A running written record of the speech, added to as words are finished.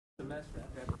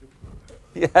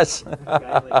Yes.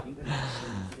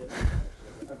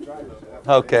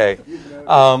 Okay.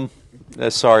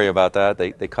 Sorry about that.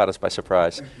 They caught us by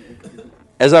surprise.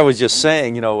 As I was just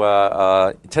saying,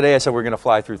 today I said we're going to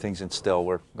fly through things and still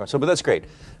we're going. So, but that's great.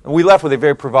 And we left with a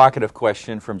very provocative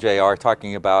question from JR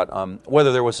talking about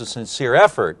whether there was a sincere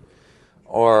effort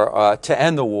or to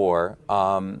end the war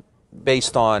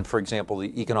based on, for example,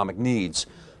 the economic needs.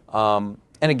 And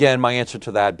again, my answer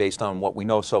to that, based on what we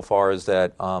know so far, is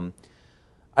that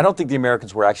I don't think the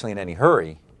Americans were actually in any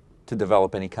hurry to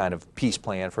develop any kind of peace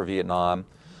plan for Vietnam.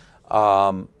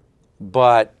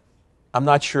 But I'm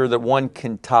not sure that one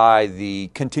can tie the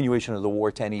continuation of the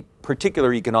war to any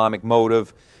particular economic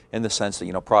motive in the sense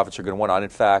that, profits are going to win on. In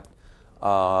fact,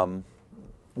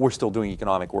 we're still doing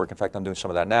economic work. In fact, I'm doing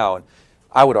some of that now. And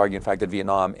I would argue, in fact, that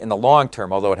Vietnam, in the long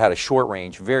term, although it had a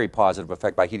short-range, very positive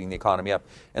effect by heating the economy up,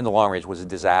 in the long range was a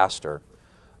disaster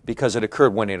because it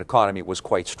occurred when an economy was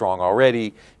quite strong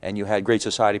already, and you had great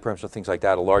society programs and things like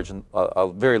that,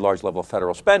 a very large level of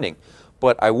federal spending.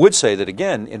 But I would say that,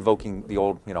 again, invoking the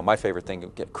old, my favorite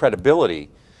thing, credibility,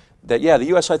 that, yeah, the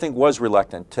U.S., I think, was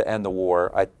reluctant to end the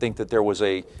war. I think that there was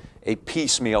a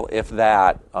piecemeal, if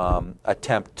that,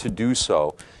 attempt to do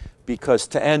so, because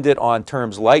to end it on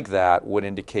terms like that would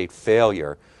indicate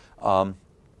failure.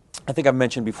 I think I've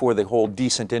mentioned before the whole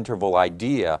decent interval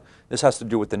idea. This has to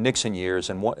do with the Nixon years,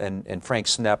 and Frank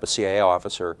Snepp, a CIA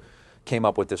officer, came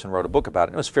up with this and wrote a book about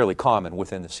it. It was fairly common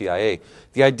within the CIA.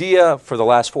 The idea for the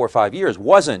last 4 or 5 years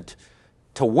wasn't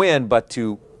to win, but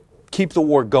to keep the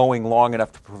war going long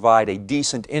enough to provide a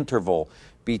decent interval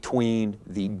between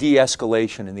the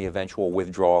de-escalation and the eventual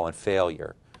withdrawal and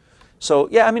failure. So,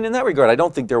 yeah, I mean, in that regard, I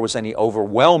don't think there was any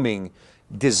overwhelming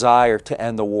desire to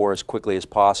end the war as quickly as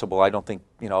possible. I don't think,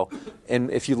 and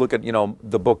if you look at,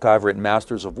 the book I've written,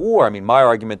 Masters of War, I mean, my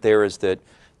argument there is that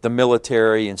the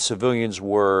military and civilians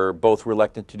were both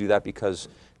reluctant to do that because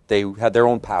they had their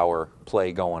own power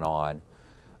play going on.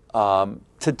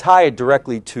 To tie it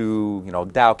directly to,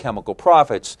 Dow Chemical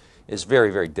profits is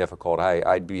very, very difficult.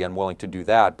 I'd be unwilling to do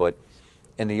that. But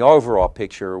in the overall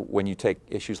picture, when you take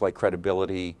issues like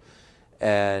credibility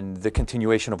and the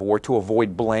continuation of war to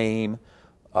avoid blame,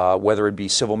 whether it be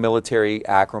civil-military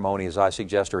acrimony, as I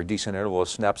suggest, or a decent interval,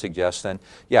 as Snepp suggests, then,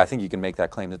 yeah, I think you can make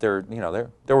that claim that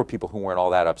there were people who weren't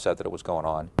all that upset that it was going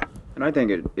on. And I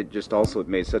think it just also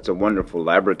made such a wonderful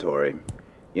laboratory,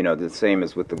 the same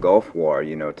as with the Gulf War,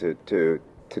 to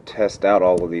test out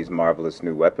all of these marvelous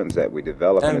new weapons that we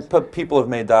developed. And people have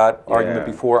made that argument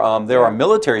before. There are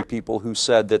military people who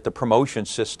said that the promotion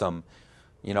system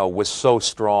was so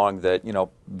strong that,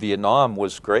 Vietnam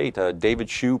was great. David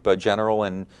Shoup, a general,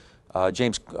 and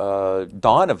James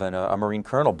Donovan, a Marine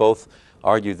colonel, both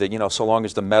argued that, so long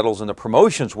as the medals and the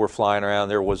promotions were flying around,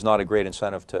 there was not a great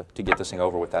incentive to get this thing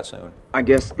over with that soon. I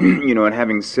guess, and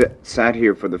having sat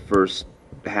here for the first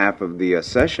half of the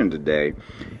session today,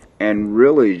 and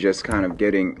really just kind of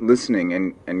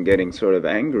listening and getting sort of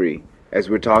angry as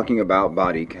we're talking about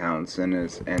body counts,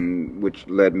 and which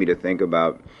led me to think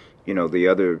about, the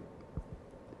other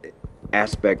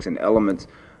aspects and elements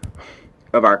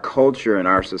of our culture and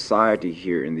our society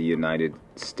here in the United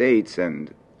States,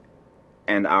 and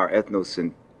our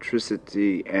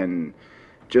ethnocentricity, and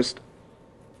just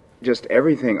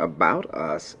everything about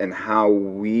us, and how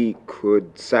we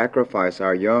could sacrifice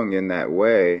our young in that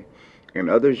way, and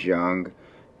others young,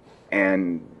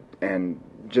 and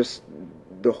just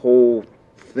the whole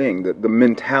thing, the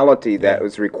mentality that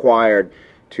was required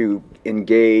to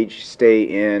engage, stay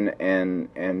in,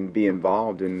 and be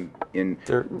involved in.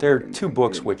 There are two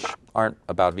books which aren't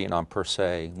about Vietnam per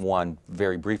se. One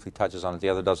very briefly touches on it, the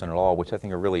other doesn't at all, which I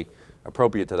think are really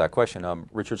appropriate to that question.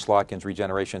 Richard Slotkin's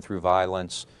Regeneration Through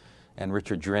Violence and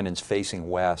Richard Drinnan's Facing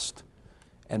West.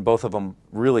 And both of them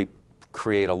really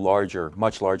create a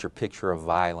much larger picture of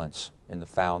violence in the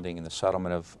founding and the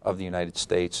settlement of the United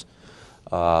States.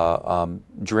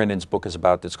 Drinnan's book is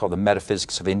about, it's called The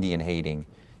Metaphysics of Indian Hating,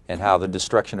 and how the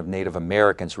destruction of Native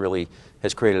Americans really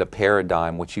has created a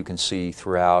paradigm which you can see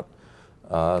throughout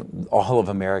all of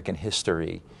American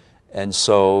history. And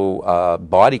so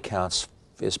body counts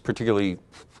is particularly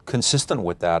consistent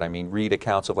with that. I mean, read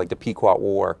accounts of like the Pequot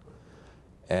War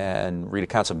and read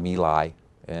accounts of My Lai,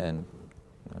 and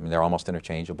I mean, they're almost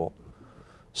interchangeable.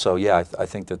 So yeah, I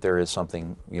think that there is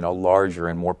something, larger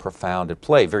and more profound at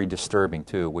play, very disturbing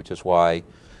too, which is why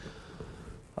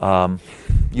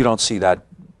you don't see that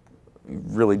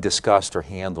really discussed or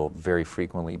handled very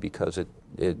frequently, because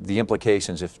the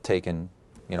implications, if taken,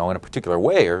 in a particular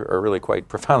way, are really quite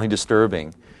profoundly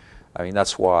disturbing. I mean,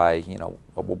 that's why,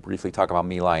 we'll briefly talk about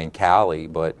My Lai and Cali,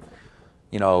 but,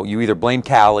 you either blame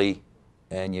Cali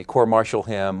and you court-martial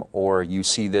him, or you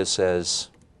see this as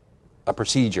a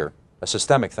procedure, a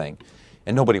systemic thing,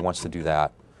 and nobody wants to do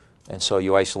that. And so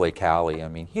you isolate Calley. I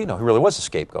mean, he really was a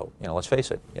scapegoat. Let's face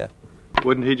it. Yeah.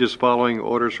 Wasn't he just following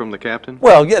orders from the captain?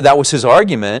 Well, yeah, that was his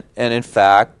argument, and in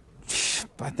fact,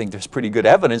 I think there's pretty good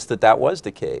evidence that that was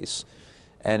the case.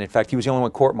 And in fact, he was the only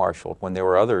one court-martialed when there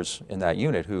were others in that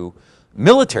unit who,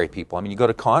 military people, I mean, you go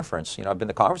to conference, I've been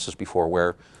to conferences before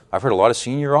where I've heard a lot of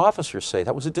senior officers say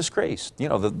that was a disgrace.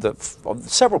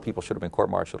 Several people should have been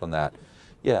court-martialed on that.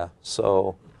 Yeah,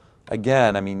 so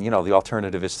again, I mean, the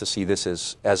alternative is to see this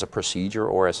as a procedure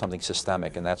or as something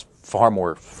systemic, and that's far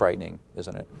more frightening,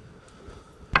 isn't it?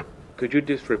 Could you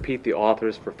just repeat the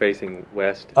authors for Facing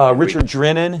West? Richard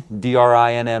Drinnon,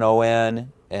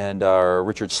 D-R-I-N-N-O-N, and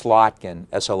Richard Slotkin,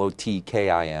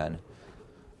 S-L-O-T-K-I-N.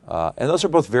 And those are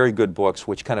both very good books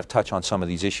which kind of touch on some of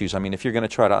these issues. I mean, if you're going to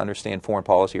try to understand foreign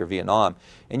policy or Vietnam,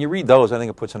 and you read those, I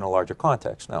think it puts it in a larger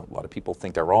context. Now, a lot of people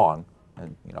think they're wrong,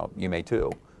 and you may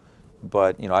too.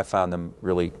 But I found them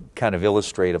really kind of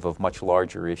illustrative of much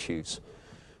larger issues.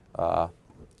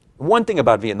 One thing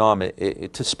about Vietnam,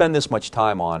 to spend this much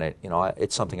time on it,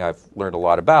 it's something I've learned a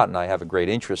lot about and I have a great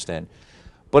interest in.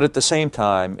 But at the same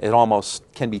time, it almost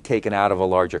can be taken out of a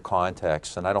larger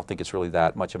context, and I don't think it's really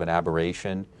that much of an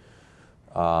aberration.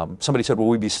 Somebody said, well,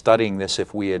 we'd be studying this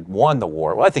if we had won the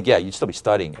war. Well, I think, yeah, you'd still be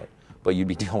studying it, but you'd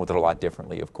be dealing with it a lot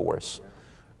differently, of course.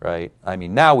 Right? I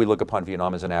mean, now we look upon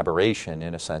Vietnam as an aberration,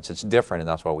 in a sense. It's different, and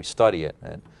that's why we study it.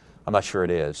 And I'm not sure it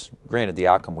is. Granted, the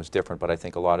outcome was different, but I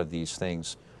think a lot of these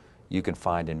things you can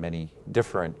find in many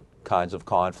different kinds of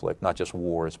conflict, not just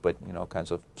wars, but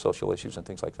kinds of social issues and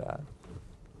things like that.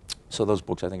 So those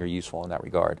books, I think, are useful in that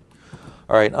regard.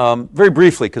 All right, very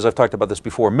briefly, because I've talked about this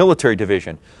before, military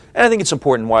division. And I think it's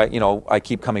important why, I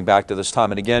keep coming back to this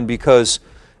time and again, because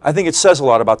I think it says a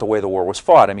lot about the way the war was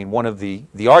fought. I mean, one of the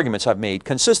arguments I've made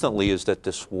consistently is that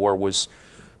this war was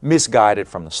misguided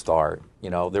from the start.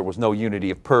 There was no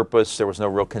unity of purpose. There was no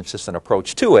real consistent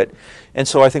approach to it. And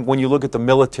so I think when you look at the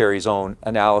military's own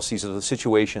analyses of the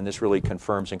situation, this really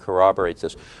confirms and corroborates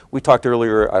this. We talked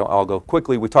earlier, I'll go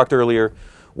quickly, we talked earlier,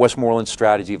 Westmoreland's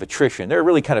strategy of attrition. There are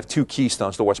really kind of two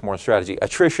keystones to Westmoreland's strategy: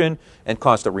 attrition and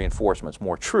constant reinforcements,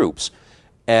 more troops.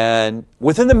 And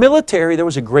within the military, there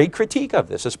was a great critique of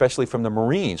this, especially from the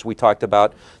Marines. We talked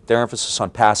about their emphasis on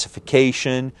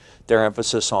pacification, their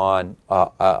emphasis on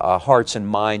a hearts and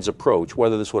minds approach.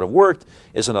 Whether this would have worked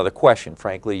is another question.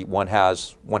 Frankly, one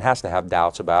has to have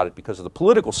doubts about it because of the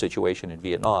political situation in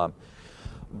Vietnam.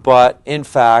 But in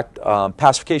fact,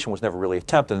 pacification was never really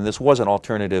attempted, and this was an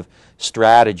alternative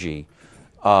strategy.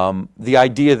 The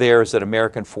idea there is that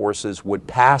American forces would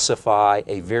pacify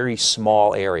a very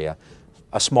small area,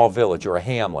 a small village or a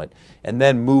hamlet, and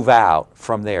then move out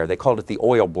from there. They called it the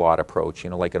oil blot approach,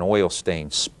 like an oil stain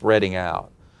spreading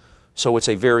out. So it's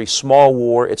a very small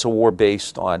war. It's a war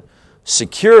based on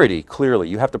security, clearly.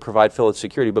 You have to provide Philip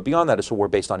security, but beyond that, it's a war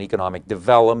based on economic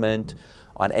development,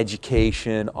 on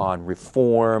education, on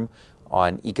reform,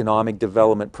 on economic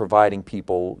development, providing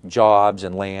people jobs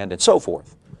and land and so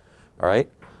forth. All right?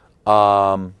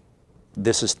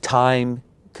 This is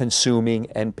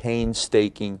time-consuming and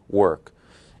painstaking work.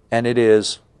 And it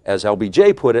is, as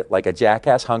LBJ put it, like a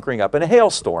jackass hunkering up in a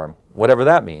hailstorm, whatever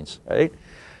that means, right?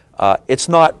 It's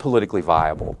not politically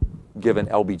viable, given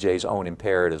LBJ's own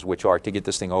imperatives, which are to get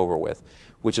this thing over with,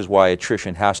 which is why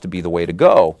attrition has to be the way to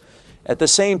go. At the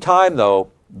same time,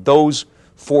 though, those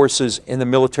forces in the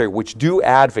military which do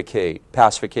advocate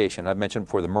pacification, I've mentioned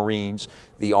before the Marines,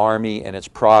 the Army, and its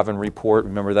Proven report.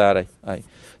 Remember that? I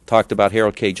talked about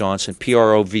Harold K. Johnson,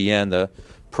 PROVN, the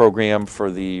program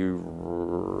for the,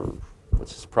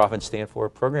 what's this Proven stand for?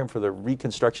 Program for the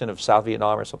Reconstruction of South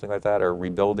Vietnam or something like that, or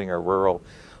rebuilding or rural,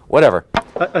 whatever.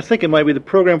 I think it might be the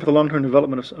Program for the Long-Term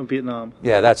Development of Vietnam.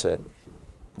 Yeah, that's it,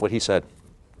 what he said.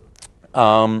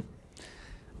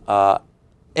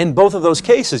 In both of those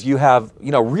cases, you have,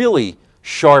 really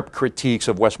sharp critiques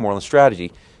of Westmoreland's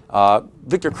strategy.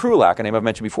 Victor Krulak, a name I've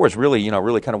mentioned before, is really,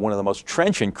 really kind of one of the most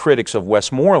trenchant critics of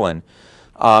Westmoreland.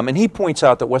 And he points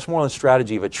out that Westmoreland's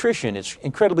strategy of attrition is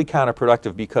incredibly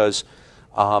counterproductive because,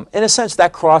 in a sense,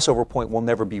 that crossover point will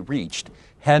never be reached.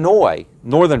 Hanoi,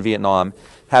 northern Vietnam,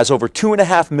 has over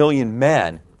 2.5 million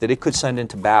men that it could send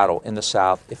into battle in the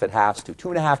South if it has to.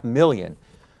 2.5 million.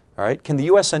 All right? Can the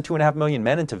U.S. send 2.5 million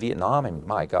men into Vietnam? I mean,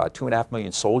 my God, 2.5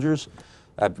 million soldiers?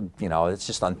 It's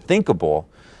just unthinkable.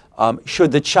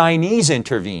 Should the Chinese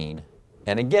intervene?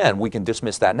 And again, we can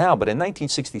dismiss that now, but in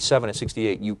 1967 and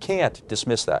 68, you can't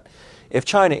dismiss that. If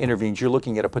China intervenes, you're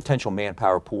looking at a potential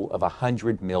manpower pool of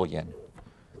 100 million.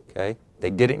 Okay? They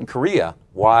did it in Korea.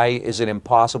 Why is it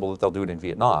impossible that they'll do it in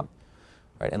Vietnam?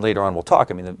 Right? And later on we'll talk.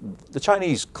 I mean, the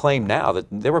Chinese claim now that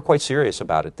they were quite serious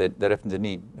about it, that if the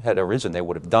need had arisen, they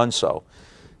would have done so.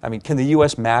 I mean, can the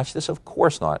U.S. match this? Of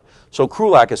course not. So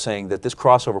Krulak is saying that this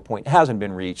crossover point hasn't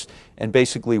been reached, and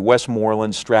basically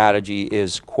Westmoreland's strategy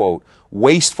is, quote,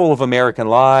 wasteful of American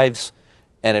lives,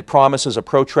 and it promises a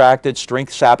protracted,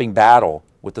 strength-sapping battle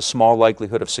with the small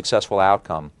likelihood of successful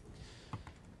outcome.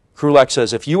 Krulak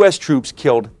says if U.S. troops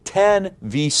killed 10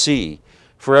 VC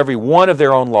for every one of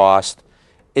their own lost,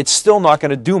 it's still not going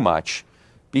to do much,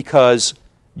 because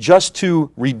just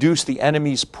to reduce the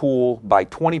enemy's pool by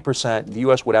 20%, the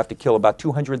U.S. would have to kill about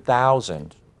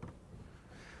 200,000.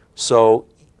 So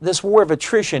this war of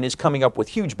attrition is coming up with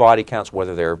huge body counts.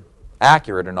 Whether they're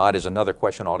accurate or not is another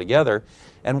question altogether.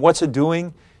 And what's it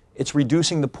doing? It's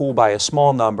reducing the pool by a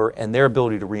small number, and their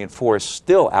ability to reinforce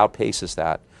still outpaces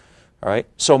that. All right?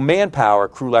 So manpower,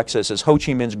 Krulak says, is Ho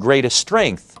Chi Minh's greatest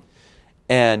strength.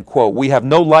 And, quote, we have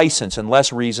no license and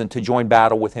less reason to join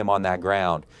battle with him on that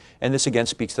ground. And this again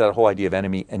speaks to that whole idea of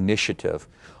enemy initiative.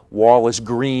 Wallace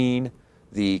Greene,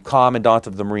 the commandant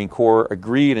of the Marine Corps,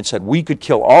 agreed and said we could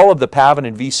kill all of the PAVN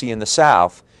and VC in the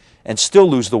South and still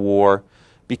lose the war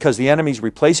because the enemy's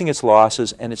replacing its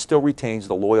losses and it still retains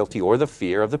the loyalty or the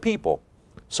fear of the people.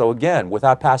 So again,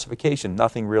 without pacification,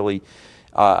 nothing really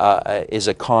is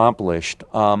accomplished.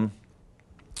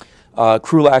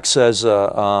 Krulak says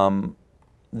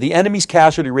the enemy's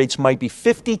casualty rates might be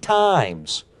 50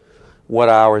 times what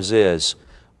ours is,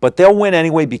 but they'll win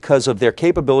anyway because of their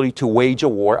capability to wage a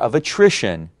war of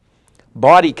attrition.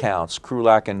 Body counts,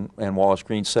 Krulak and Wallace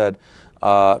Greene said,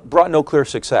 brought no clear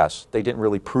success. They didn't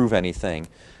really prove anything.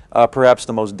 Perhaps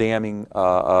the most damning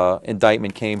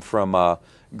indictment came from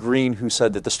Greene, who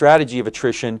said that the strategy of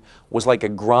attrition was like a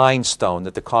grindstone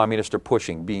that the communists are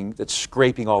pushing, that's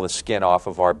scraping all the skin off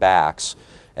of our backs.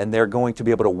 And they're going to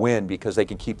be able to win because they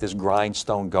can keep this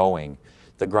grindstone going,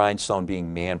 the grindstone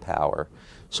being manpower.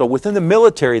 So within the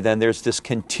military, then, there's this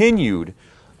continued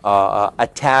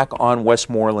attack on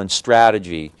Westmoreland's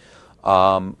strategy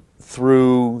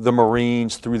through the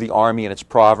Marines, through the Army and its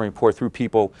Providence Report, through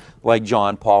people like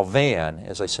John Paul Vann.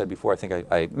 As I said before, I think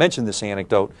I mentioned this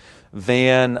anecdote.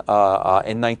 Vann, in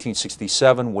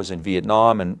 1967, was in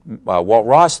Vietnam, and Walt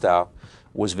Rostow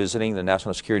was visiting, the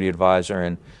National Security Advisor,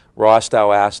 and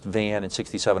Rostow asked Vann in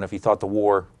 67 if he thought the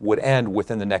war would end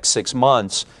within the next 6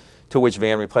 months, to which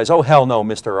Vann replies, oh, hell no,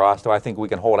 Mr. Rostow, I think we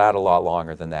can hold out a lot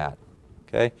longer than that.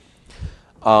 Okay?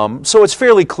 So it's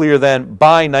fairly clear then,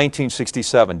 by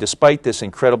 1967, despite this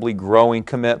incredibly growing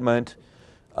commitment,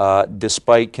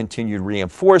 despite continued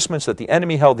reinforcements, that the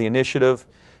enemy held the initiative,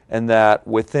 and that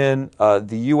within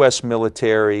the U.S.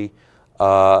 military,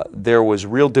 there was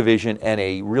real division and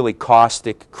a really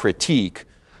caustic critique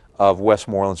of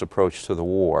Westmoreland's approach to the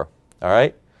war. All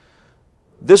right?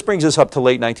 This brings us up to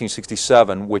late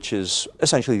 1967, which is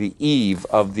essentially the eve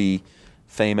of the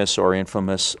famous or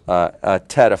infamous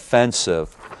Tet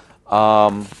Offensive.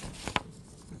 And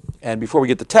before we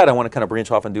get to Tet, I want to kind of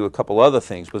branch off and do a couple other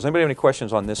things. Does anybody have any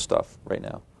questions on this stuff right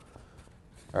now?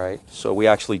 All right, so we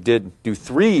actually did do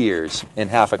 3 years in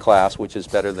half a class, which is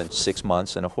better than 6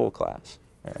 months in a full class.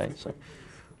 All right, so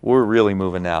we're really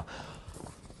moving now.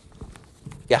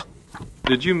 Yeah.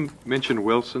 Did you mention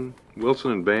Wilson?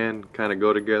 Wilson and Vann kind of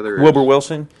go together. Wilbur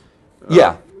Wilson?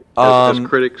 Yeah. As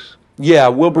critics? Yeah,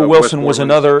 Wilbur Wilson was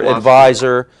another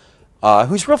advisor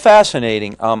who's real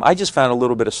fascinating. I just found a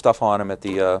little bit of stuff on him at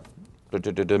the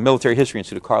Military History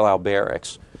Institute of Carlisle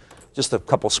Barracks. Just a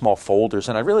couple small folders,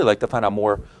 and I'd really like to find out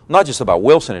more, not just about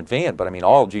Wilson and Vann, but I mean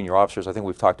all junior officers. I think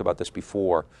we've talked about this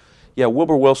before. Yeah,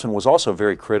 Wilbur Wilson was also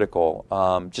very critical,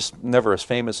 just never as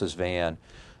famous as Vann.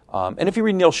 And if you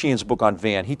read Neil Sheehan's book on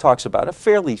Vann, he talks about a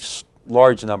fairly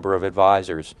large number of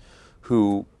advisors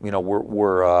who, you know,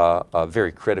 were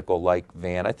very critical, like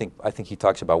Vann. I think he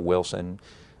talks about Wilson.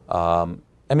 I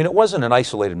mean, it wasn't an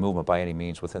isolated movement by any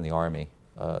means within the Army,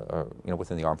 or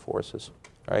within the armed forces.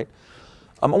 All right.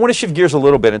 I want to shift gears a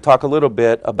little bit and talk a little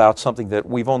bit about something that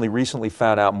we've only recently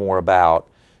found out more about,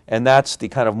 and that's the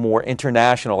kind of more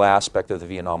international aspect of the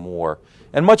Vietnam War.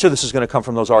 And much of this is going to come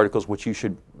from those articles which you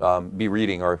should be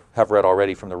reading or have read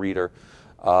already from the Reader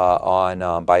by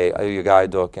Aya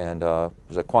Gaiduk and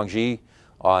was it Quang Ji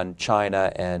on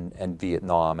China and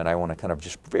Vietnam. And I want to kind of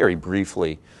just very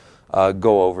briefly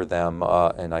go over them,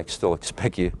 and I still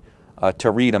expect you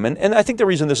to read them. And I think the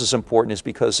reason this is important is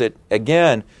because it,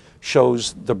 again,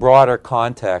 shows the broader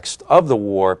context of the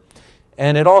war,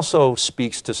 and it also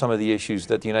speaks to some of the issues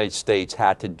that the United States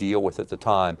had to deal with at the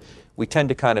time. We tend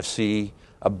to kind of see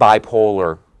a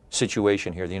bipolar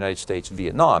situation here, the United States,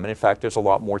 Vietnam, and in fact there's a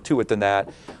lot more to it than that.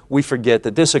 We forget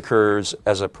that this occurs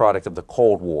as a product of the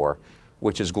Cold War,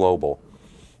 which is global.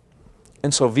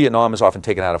 And so Vietnam is often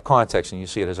taken out of context, and you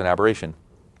see it as an aberration,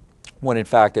 when in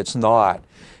fact it's not.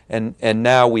 And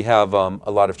now we have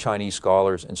a lot of Chinese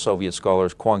scholars and Soviet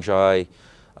scholars, Quang Zhai,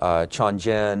 Chan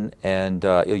Zhen, and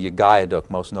Ilya Gyaduk,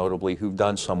 most notably, who've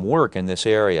done some work in this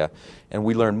area. And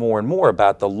we learn more and more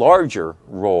about the larger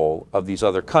role of these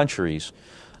other countries.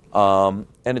 And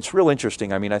it's real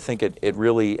interesting. I mean, I think it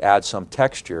really adds some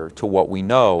texture to what we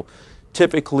know.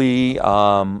 Typically,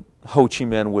 Ho Chi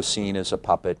Minh was seen as a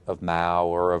puppet of Mao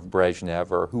or of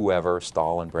Brezhnev or whoever,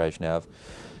 Stalin, Brezhnev.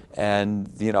 And,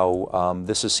 you know,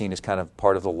 this is seen as kind of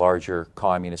part of the larger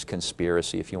communist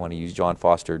conspiracy, if you want to use John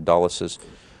Foster Dulles'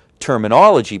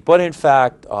 terminology. But in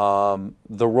fact,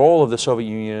 the role of the Soviet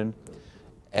Union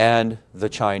and the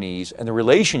Chinese and the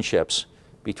relationships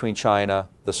between China,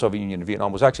 the Soviet Union, and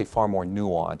Vietnam was actually far more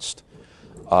nuanced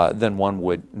than one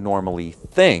would normally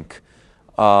think.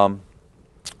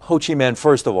 Ho Chi Minh,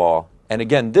 first of all, and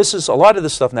again, a lot of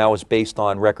this stuff now is based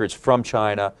on records from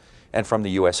China and from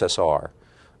the USSR.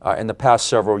 In the past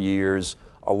several years,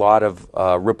 a lot of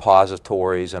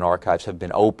repositories and archives have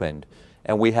been opened,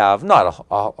 and we have not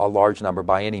a large number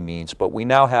by any means, but we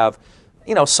now have,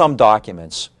 you know, some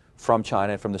documents from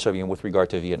China and from the Soviet Union with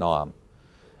regard to Vietnam.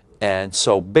 And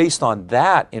so based on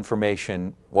that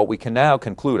information, what we can now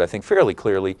conclude, I think fairly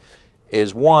clearly,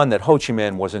 is one, that Ho Chi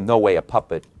Minh was in no way a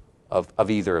puppet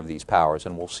of either of these powers,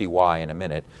 and we'll see why in a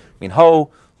minute. I mean, Ho,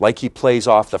 like he plays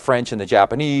off the French and the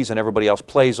Japanese, and everybody else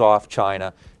plays off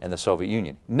China and the Soviet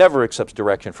Union. Never accepts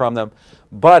direction from them,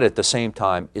 but at the same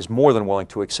time is more than willing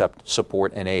to accept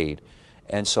support and aid.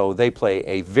 And so they play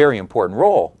a very important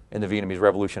role in the Vietnamese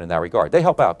Revolution in that regard. They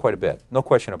help out quite a bit, no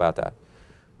question about that.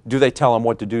 Do they tell them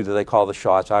what to do? Do they call the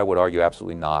shots? I would argue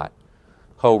absolutely not.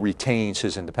 Ho retains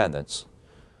his independence,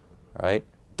 right?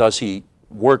 Does he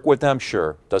work with them?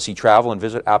 Sure. Does he travel and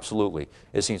visit? Absolutely.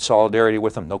 Is he in solidarity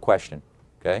with them? No question.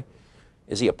 Okay?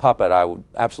 Is he a puppet? I would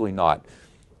absolutely not.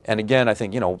 And again, I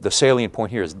think, you know, the salient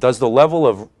point here is, does the level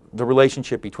of the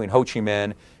relationship between Ho Chi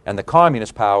Minh and the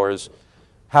communist powers,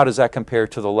 how does that compare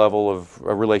to the level of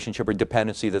a relationship or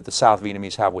dependency that the South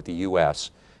Vietnamese have with the U.S.?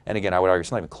 And again, I would argue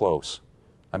it's not even close.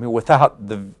 I mean, without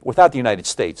the United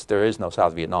States, there is no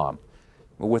South Vietnam.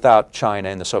 Without China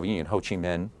and the Soviet Union, Ho Chi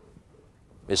Minh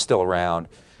is still around,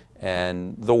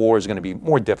 and the war is going to be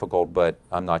more difficult, but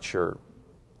I'm not sure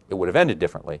it would have ended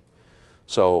differently.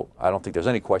 So I don't think there's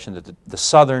any question that the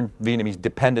Southern Vietnamese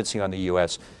dependency on the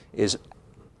U.S. is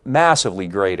massively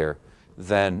greater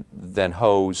than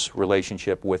Ho's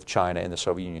relationship with China and the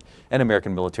Soviet Union. And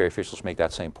American military officials make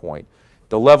that same point.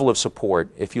 The level of support,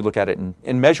 if you look at it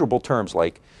in measurable terms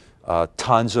like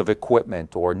tons of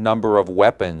equipment or number of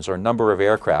weapons or number of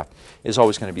aircraft, is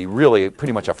always going to be really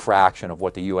pretty much a fraction of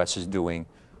what the U.S. is doing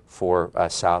for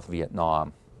South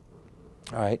Vietnam.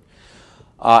 All right.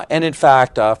 And in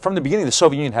fact, from the beginning, the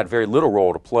Soviet Union had very little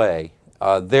role to play.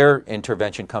 Their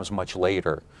intervention comes much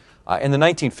later. In the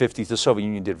 1950s, the Soviet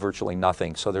Union did virtually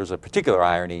nothing, so there's a particular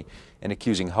irony in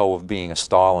accusing Ho of being a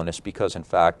Stalinist, because in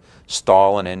fact,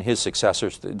 Stalin and his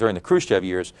successors during the Khrushchev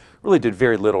years really did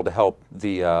very little to help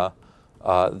the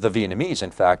Vietnamese.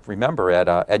 In fact, remember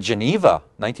at Geneva,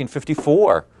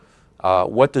 1954,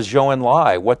 what does Zhou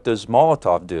Enlai, what does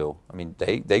Molotov do? I mean,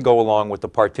 they go along with the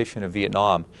partition of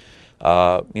Vietnam.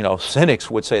 You know,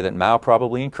 cynics would say that Mao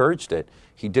probably encouraged it.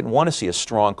 He didn't want to see a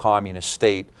strong communist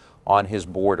state on his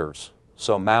borders.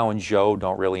 So Mao and Zhou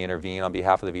don't really intervene on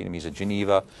behalf of the Vietnamese at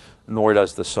Geneva, nor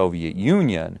does the Soviet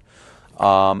Union.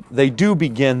 They do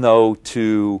begin, though,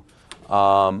 to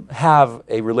have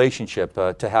a relationship,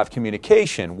 to have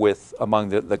communication with among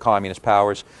the communist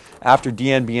powers. After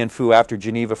Dien Bien Phu, after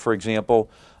Geneva, for example,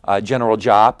 General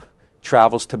Giap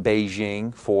travels to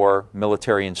Beijing for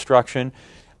military instruction.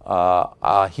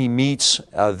 He meets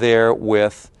there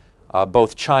with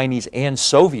both Chinese and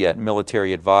Soviet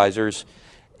military advisors.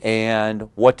 And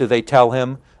what do they tell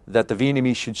him? That the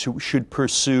Vietnamese should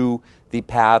pursue the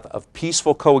path of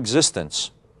peaceful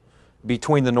coexistence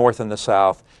between the North and the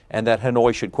South, and that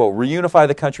Hanoi should, quote, reunify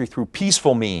the country through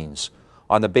peaceful means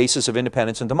on the basis of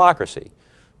independence and democracy.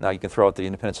 Now, you can throw out the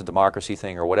independence and democracy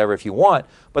thing or whatever if you want,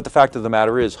 but the fact of the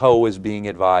matter is Ho is being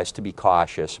advised to be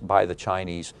cautious by the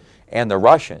Chinese and the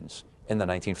Russians in the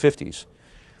 1950s.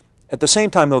 At the same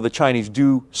time, though, the Chinese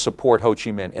do support Ho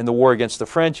Chi Minh. In the war against the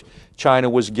French, China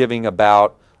was giving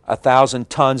about 1,000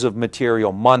 tons of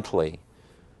material monthly.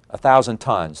 1,000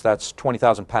 tons, that's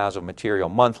 20,000 pounds of material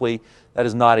monthly. That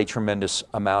is not a tremendous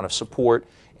amount of support.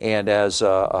 And as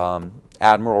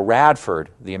Admiral Radford,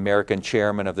 the American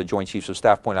chairman of the Joint Chiefs of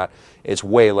Staff, pointed out, it's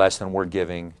way less than we're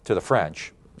giving to the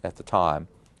French at the time.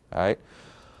 All right?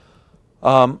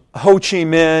 Ho Chi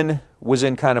Minh was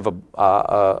in kind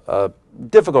of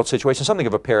difficult situation, something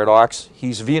of a paradox.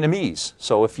 He's Vietnamese.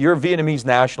 So if you're a Vietnamese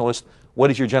nationalist,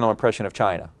 what is your general impression of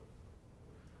China?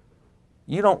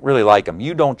 You don't really like them.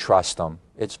 You don't trust them.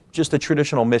 It's just a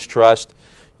traditional mistrust,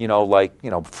 like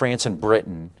France and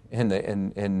Britain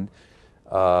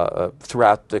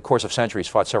throughout the course of centuries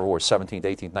fought several wars, 17th,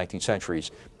 18th, 19th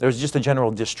centuries. There's just a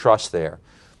general distrust there.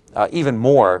 Even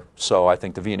more so, I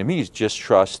think the Vietnamese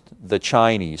distrust the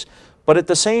Chinese. But at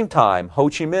the same time, Ho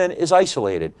Chi Minh is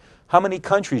isolated. How many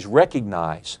countries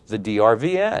recognize the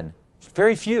DRVN?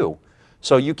 Very few.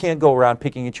 So you can't go around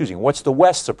picking and choosing. What's the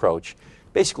West's approach?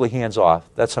 Basically hands off.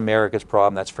 That's America's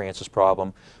problem. That's France's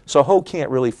problem. So Ho can't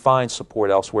really find support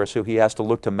elsewhere, so he has to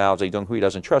look to Mao Zedong, who he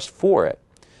doesn't trust, for it.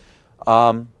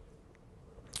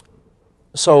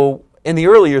 So in the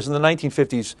early years, in the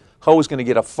 1950s, Ho is going to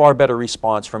get a far better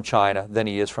response from China than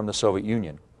he is from the Soviet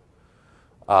Union.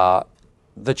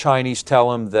 The Chinese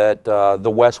tell him that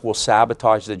the West will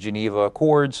sabotage the Geneva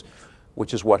Accords,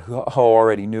 which is what Ho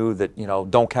already knew, that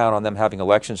don't count on them having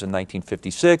elections in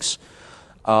 1956,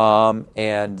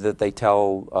 and that they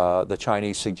tell the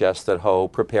Chinese suggest that Ho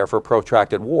prepare for a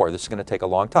protracted war. This is going to take a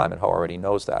long time, and Ho already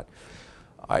knows that.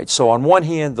 All right, so on one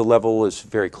hand, the level is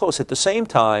very close. At the same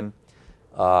time,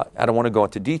 I don't want to go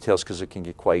into details because it can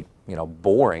get quite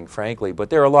boring, frankly, but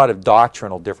there are a lot of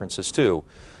doctrinal differences too.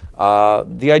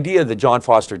 The idea that John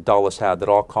Foster Dulles had that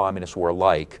all communists were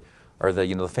alike, or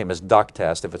the famous duck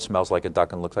test, if it smells like a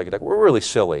duck and looks like a duck, were really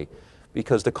silly,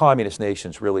 because the communist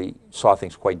nations really saw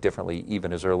things quite differently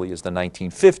even as early as the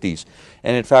 1950s.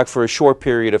 And in fact, for a short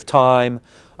period of time,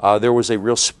 there was a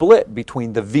real split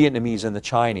between the Vietnamese and the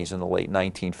Chinese in the late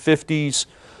 1950s.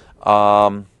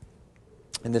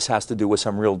 And this has to do with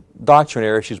some real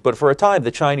doctrinaire issues. But for a time,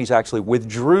 the Chinese actually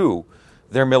withdrew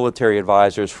their military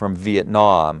advisors from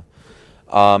Vietnam.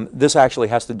 This actually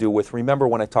has to do with, remember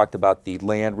when I talked about the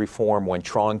land reform when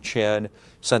Trong Chinh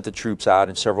sent the troops out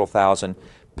and several thousand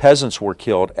peasants were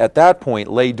killed? At that point,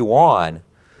 Lê Duan,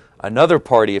 another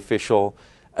party official,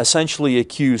 essentially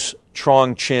accused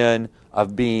Trong Chinh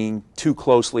of being too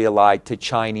closely allied to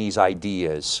Chinese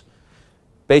ideas.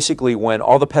 Basically, when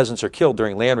all the peasants are killed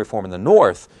during land reform in the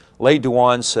north, Lê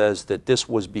Duan says that this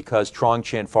was because Trong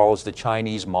Chinh follows the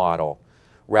Chinese model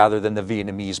rather than the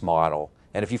Vietnamese model.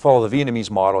 And if you follow the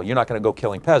Vietnamese model, you're not going to go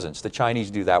killing peasants. The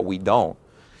Chinese do that, we don't.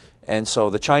 And so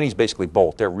the Chinese basically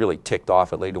bolt. They're really ticked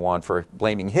off at Lê Duan for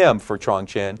blaming him for Trong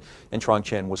Chinh, and Trong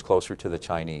Chinh was closer to the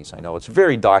Chinese. I know it's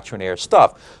very doctrinaire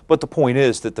stuff, but the point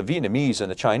is that the Vietnamese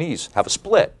and the Chinese have a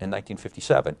split in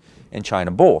 1957, and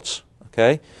China bolts,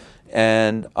 okay?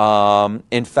 And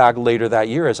in fact, later that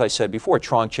year, as I said before,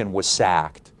 Trong Chinh was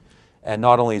sacked. And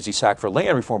not only is he sacked for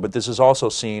land reform, but this is also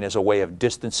seen as a way of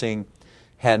distancing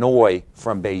Hanoi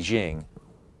from Beijing.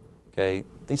 Okay?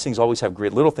 These things always have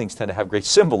great, little things tend to have great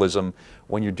symbolism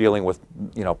when you're dealing with,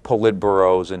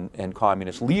 politburos and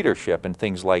communist leadership and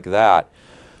things like that.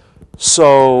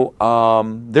 So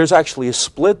there's actually a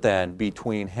split then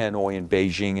between Hanoi and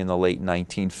Beijing in the late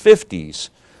 1950s.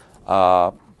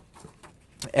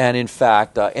 And in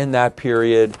fact, in that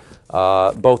period,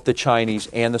 both the Chinese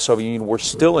and the Soviet Union were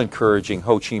still encouraging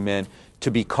Ho Chi Minh to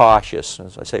be cautious,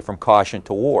 as I say, from caution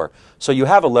to war. So you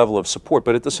have a level of support,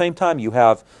 but at the same time you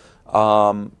have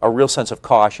a real sense of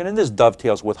caution, and this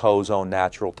dovetails with Ho's own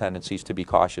natural tendencies to be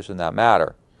cautious in that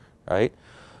matter, right?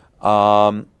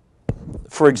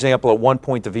 For example, at one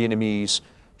point the Vietnamese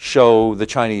show the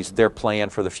Chinese their plan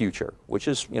for the future, which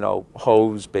is,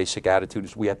 Ho's basic attitude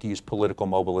is we have to use political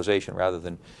mobilization rather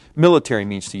than military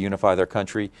means to unify their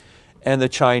country. And the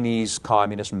Chinese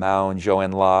communists Mao and Zhou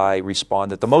Enlai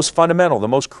respond that the most fundamental, the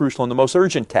most crucial, and the most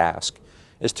urgent task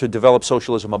is to develop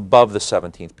socialism above the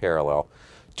 17th parallel,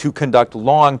 to conduct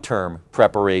long-term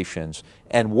preparations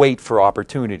and wait for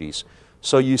opportunities.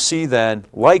 So you see then,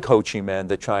 like Ho Chi Minh,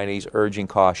 the Chinese urging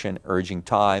caution, urging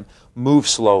time, move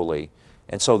slowly.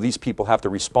 And so these people have to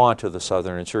respond to the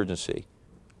Southern insurgency,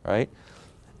 right?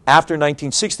 After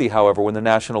 1960, however, when the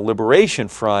National Liberation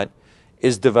Front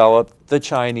is developed, the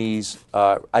Chinese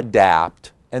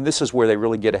adapt, and this is where they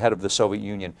really get ahead of the Soviet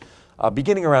Union.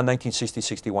 Beginning around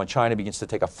 1960-61, China begins to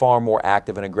take a far more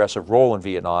active and aggressive role in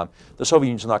Vietnam. The Soviet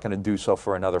Union's not going to do so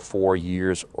for another 4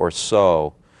 years or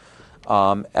so.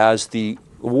 As the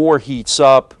war heats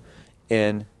up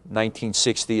in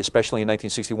 1960, especially in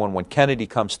 1961 when Kennedy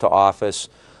comes to office,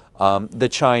 the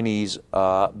Chinese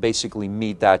basically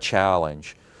meet that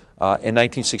challenge. In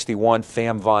 1961,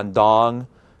 Pham Van Dong,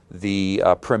 the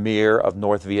premier of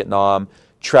North Vietnam,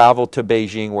 traveled to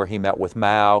Beijing where he met with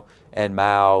Mao, and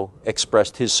Mao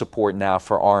expressed his support now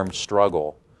for armed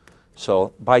struggle.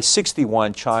 So by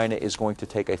 61, China is going to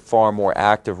take a far more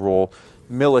active role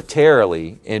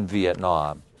militarily in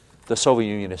Vietnam. the Soviet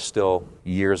Union is still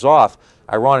years off.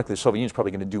 Ironically, the Soviet Union is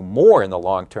probably going to do more in the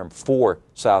long term for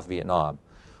South Vietnam.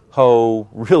 Ho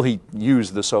really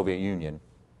used the Soviet Union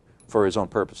for his own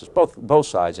purposes, both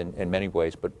sides in many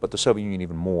ways, but the Soviet Union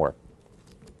even more.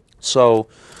 So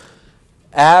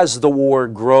as the war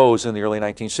grows in the early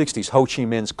 1960s, Ho Chi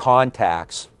Minh's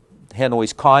contacts,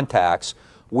 Hanoi's contacts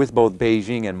with both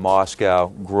Beijing and Moscow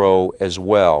grow as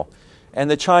well.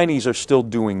 And the Chinese are still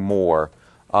doing more.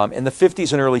 In the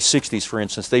 50s and early 60s, for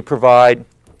instance, they provide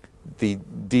the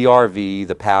DRV,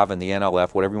 the PAV, and the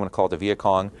NLF, whatever you want to call it, the Viet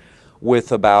Cong,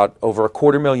 with about over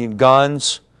 250,000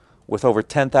 guns, with over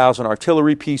 10,000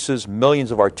 artillery pieces,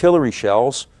 millions of artillery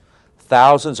shells,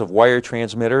 thousands of wire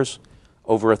transmitters,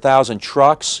 over 1,000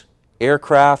 trucks,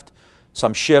 aircraft,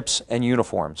 some ships, and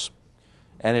uniforms.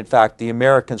 And in fact, the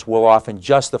Americans will often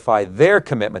justify their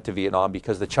commitment to Vietnam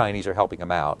because the Chinese are helping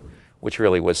them out, which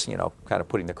really was, you know, kind of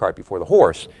putting the cart before the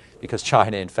horse, because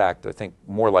China, in fact, I think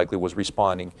more likely was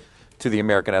responding to the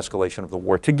American escalation of the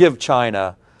war. To give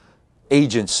China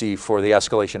agency for the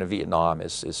escalation of Vietnam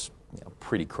is you know,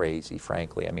 pretty crazy,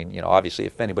 frankly. I mean, you know, obviously,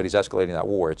 if anybody's escalating that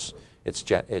war, it's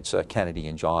Kennedy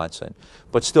and Johnson.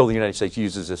 But still, the United States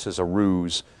uses this as a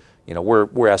ruse. You know, we're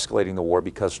escalating the war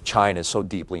because China is so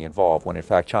deeply involved, when in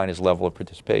fact China's level of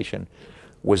participation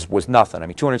was nothing. I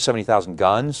mean, 270,000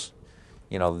 guns.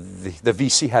 You know, the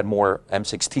VC had more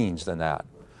M16s than that.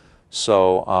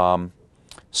 So,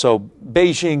 so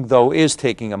Beijing, though, is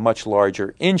taking a much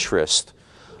larger interest.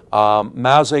 Mao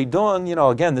Zedong, you know,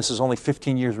 again, this is only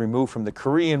 15 years removed from the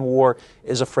Korean War,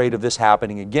 is afraid of this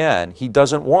happening again. He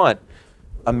doesn't want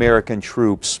American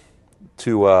troops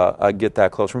to get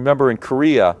that close. Remember, in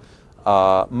Korea,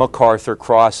 MacArthur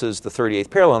crosses the 38th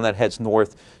parallel, and that heads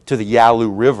north to the Yalu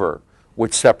River,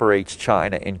 which separates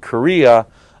China and Korea.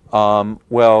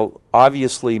 Well,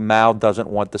 obviously, Mao doesn't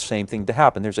want the same thing to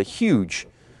happen. There's a huge,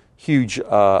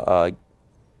 not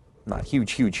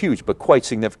huge, but quite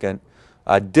significant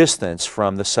distance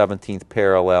from the 17th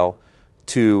parallel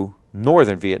to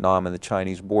northern Vietnam and the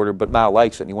Chinese border, but Mao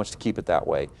likes it and he wants to keep it that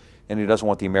way. And he doesn't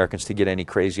want the Americans to get any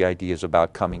crazy ideas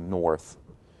about coming north.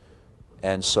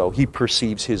 And so he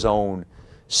perceives his own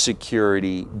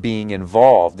security being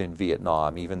involved in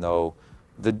Vietnam, even though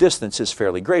the distance is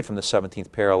fairly great from the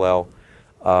 17th parallel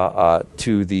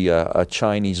to the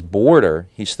Chinese border.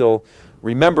 He still,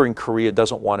 remembering Korea,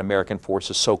 doesn't want American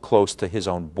forces so close to his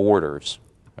own borders,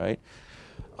 right?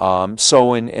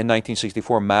 So in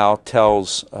 1964, Mao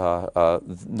tells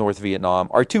North Vietnam,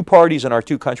 our two parties and our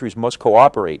two countries must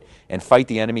cooperate and fight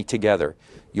the enemy together.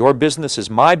 Your business is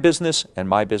my business, and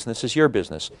my business is your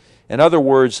business. In other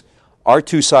words, our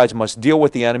two sides must deal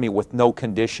with the enemy with no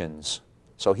conditions.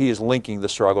 So he is linking the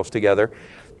struggles together,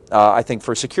 I think,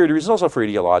 for security reasons, also for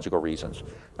ideological reasons.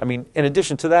 I mean, in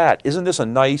addition to that, isn't this a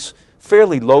nice,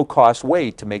 fairly low-cost way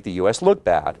to make the U.S. look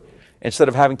bad? Instead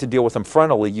of having to deal with them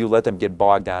frontally, you let them get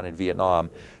bogged down in Vietnam.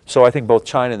 So I think both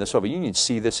China and the Soviet Union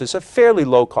see this as a fairly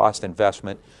low-cost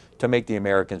investment to make the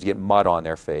Americans get mud on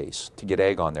their face, to get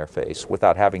egg on their face,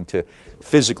 without having to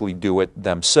physically do it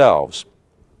themselves.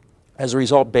 As a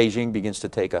result, Beijing begins to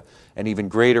take an even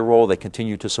greater role. They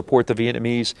continue to support the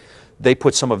Vietnamese. They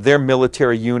put some of their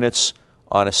military units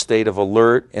on a state of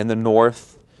alert in the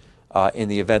north in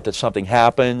the event that something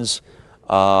happens.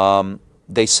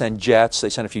 They send jets. They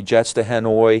send a few jets to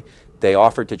Hanoi. They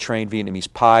offer to train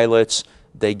Vietnamese pilots.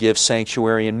 They give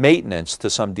sanctuary and maintenance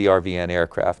to some DRVN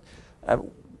aircraft.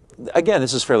 Again,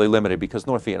 this is fairly limited because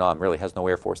North Vietnam really has no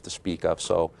air force to speak of.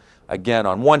 So again,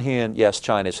 on one hand, yes,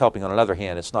 China is helping. On another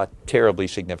hand, it's not terribly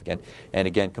significant. And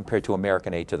again, compared to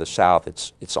American aid to the South,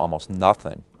 it's almost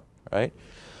nothing, right?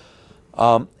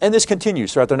 And this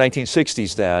continues throughout the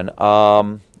 1960s then.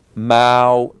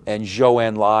 Mao and Zhou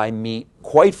Enlai meet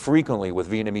quite frequently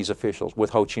with Vietnamese officials,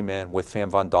 with Ho Chi Minh, with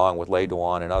Pham Van Dong, with Le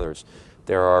Duan, and others.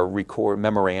 There are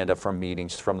memoranda from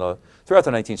meetings throughout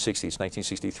the 1960s,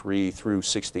 1963 through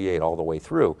 68, all the way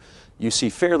through. You see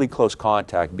fairly close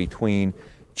contact between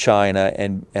China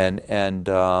and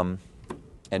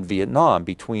Vietnam,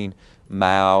 between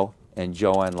Mao and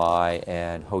Zhou Enlai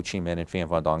and Ho Chi Minh and Pham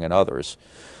Van Dong and others.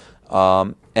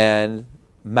 And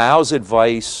Mao's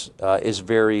advice is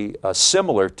very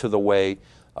similar to the way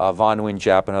Von Nguyen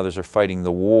Giap and others are fighting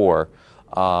the war.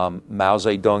 Mao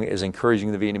Zedong is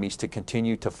encouraging the Vietnamese to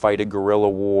continue to fight a guerrilla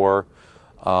war,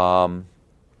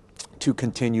 to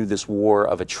continue this war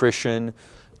of attrition,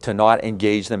 to not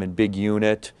engage them in big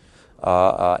unit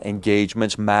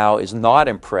engagements. Mao is not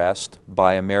impressed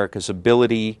by America's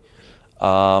ability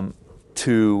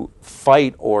to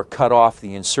fight or cut off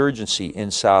the insurgency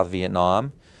in South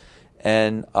Vietnam.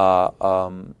 And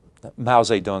Mao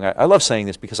Zedong, I love saying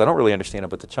this because I don't really understand it,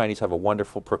 but the Chinese have a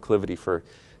wonderful proclivity for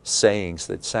sayings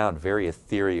that sound very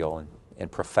ethereal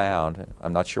and profound.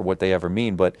 I'm not sure what they ever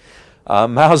mean, but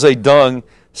Mao Zedong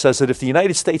says that if the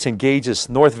United States engages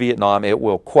North Vietnam, it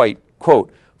will,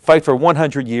 quote, fight for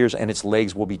 100 years and its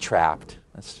legs will be trapped.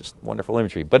 That's just wonderful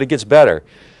imagery. But it gets better.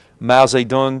 Mao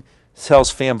Zedong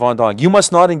tells Pham Van Dong, you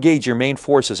must not engage your main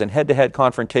forces in head-to-head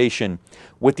confrontation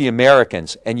with the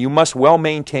Americans, and you must well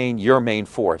maintain your main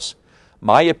force.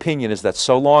 My opinion is that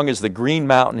so long as the Green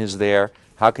Mountain is there,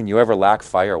 how can you ever lack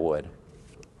firewood?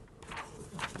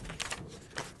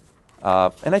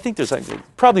 And I think it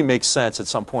probably makes sense at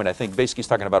some point. I think basically he's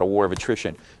talking about a war of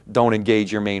attrition. Don't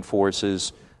engage your main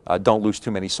forces. Don't lose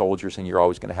too many soldiers, and you're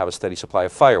always going to have a steady supply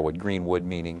of firewood. Green wood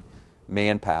meaning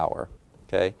manpower.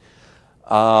 Okay.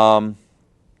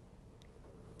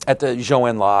 At the Zhou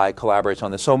Enlai collaborates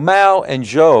on this. So Mao and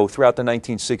Zhou throughout the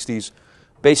 1960s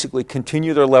basically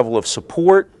continue their level of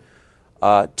support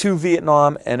to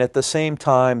Vietnam, and at the same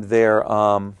time they're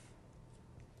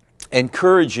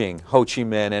encouraging Ho Chi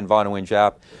Minh and Van Nguyen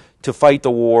Giap to fight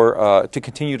the war, to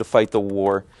continue to fight the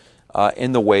war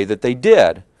in the way that they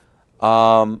did.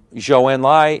 Zhou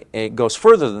Enlai goes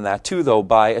further than that too, though,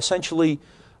 by essentially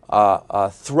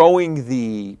throwing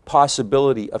the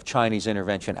possibility of Chinese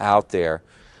intervention out there.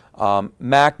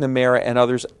 McNamara and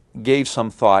others gave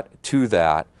some thought to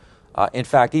that. In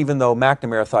fact, even though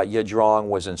McNamara thought Yedrong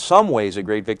was in some ways a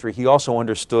great victory, he also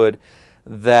understood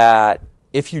that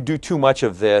if you do too much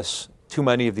of this, too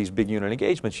many of these big unit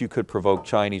engagements, you could provoke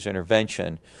Chinese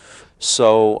intervention.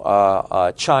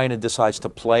 So China decides to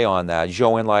play on that.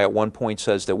 Zhou Enlai at one point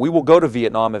says that we will go to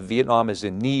Vietnam if Vietnam is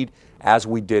in need, as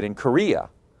we did in Korea.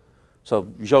 So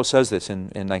Zhou says this in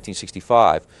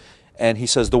 1965. And he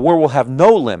says the war will have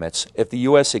no limits if the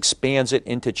U.S. expands it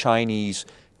into Chinese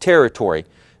territory.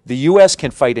 The U.S.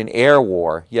 can fight an air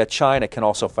war, yet China can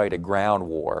also fight a ground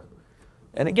war.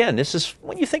 And again, this is,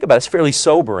 when you think about it, it's fairly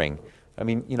sobering. I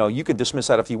mean, you know, you could dismiss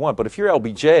that if you want, but if you're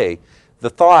LBJ, the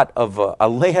thought of a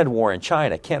land war in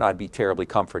China cannot be terribly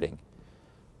comforting.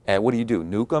 And what do?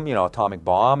 Nuke them? You know, atomic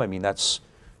bomb? I mean, that's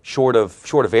short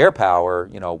of air power.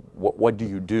 You know, what do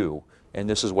you do? And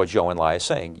this is what Zhou Enlai is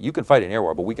saying. You can fight an air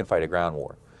war, but we can fight a ground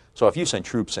war. So if you send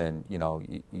troops in, you know,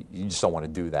 you just don't want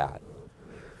to do that.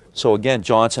 So again,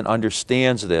 Johnson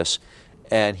understands this,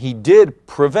 and he did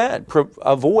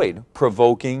avoid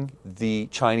provoking the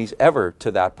Chinese ever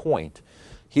to that point.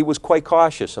 He was quite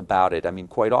cautious about it. I mean,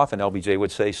 quite often LBJ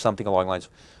would say something along the lines,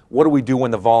 what do we do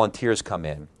when the volunteers come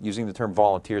in? Using the term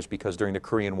volunteers because during the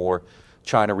Korean War,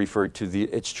 China referred to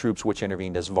its troops which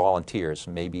intervened as volunteers,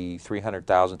 maybe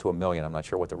 300,000 to 1 million. I'm not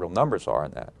sure what the real numbers are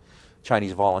on that.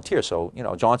 Chinese volunteers. So, you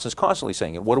know, Johnson's constantly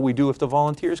saying, what do we do if the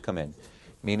volunteers come in?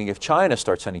 Meaning if China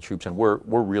starts sending troops in, we're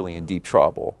really in deep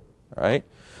trouble, right?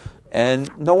 And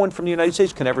no one from the United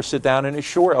States can ever sit down and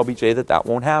assure LBJ that that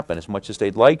won't happen as much as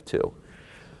they'd like to.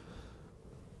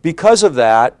 Because of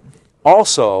that,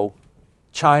 also,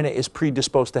 China is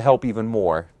predisposed to help even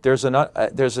more. There's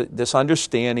this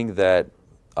understanding that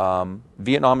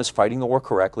Vietnam is fighting the war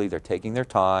correctly. They're taking their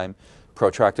time,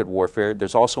 protracted warfare.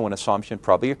 There's also an assumption,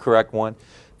 probably a correct one,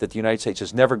 that the United States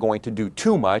is never going to do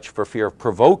too much for fear of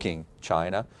provoking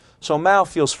China. So Mao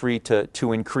feels free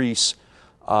to increase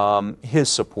his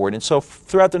support. And so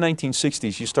throughout the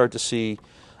 1960s, you start to see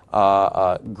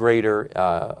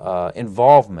greater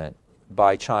involvement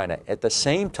by China. At the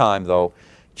same time, though,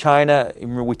 China,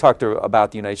 we talked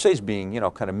about the United States being, you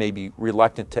know, kind of maybe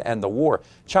reluctant to end the war.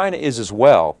 China is as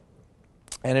well.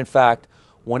 And in fact,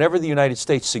 whenever the United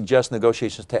States suggests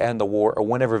negotiations to end the war, or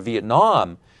whenever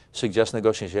Vietnam suggests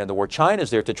negotiations to end the war, China is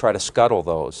there to try to scuttle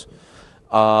those.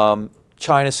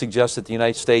 China suggests that the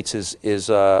United States is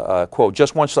quote,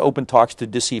 just wants to open talks to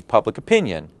deceive public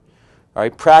opinion. All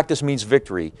right? Practice means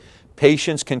victory.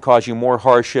 Patience can cause you more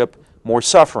hardship, more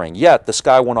suffering. Yet the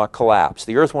sky will not collapse,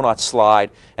 the earth will not slide,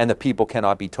 and the people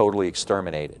cannot be totally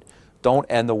exterminated. Don't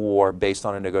end the war based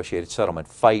on a negotiated settlement.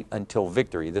 Fight until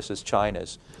victory. This is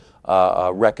China's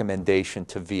recommendation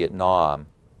to Vietnam.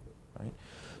 Right?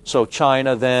 So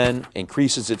China then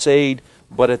increases its aid,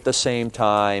 but at the same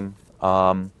time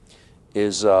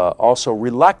is also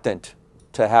reluctant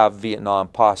to have Vietnam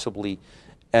possibly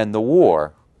end the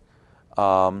war.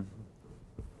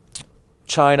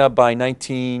 China, by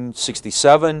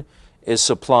 1967, is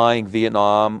supplying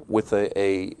Vietnam with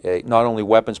not only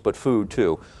weapons but food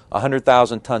too.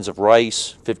 100,000 tons of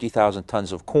rice, 50,000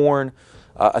 tons of corn,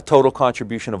 a total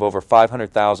contribution of over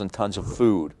 500,000 tons of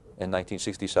food in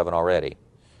 1967 already.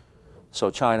 So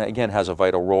China, again, has a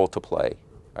vital role to play.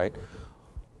 Right?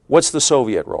 What's the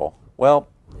Soviet role? Well,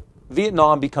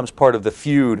 Vietnam becomes part of the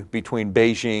feud between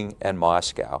Beijing and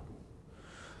Moscow.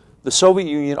 The Soviet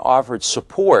Union offered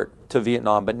support to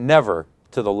Vietnam, but never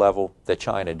to the level that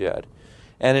China did.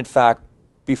 And in fact,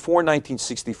 before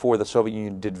 1964, the Soviet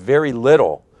Union did very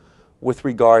little with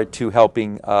regard to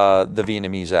helping the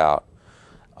Vietnamese out.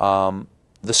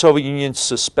 The Soviet Union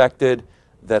suspected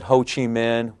that Ho Chi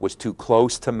Minh was too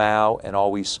close to Mao and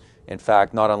always, in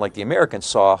fact, not unlike the Americans,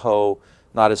 saw Ho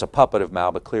not as a puppet of Mao,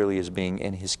 but clearly as being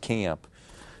in his camp.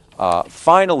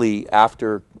 Finally,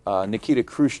 after Nikita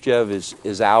Khrushchev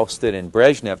is ousted and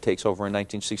Brezhnev takes over in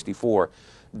 1964,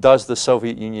 does the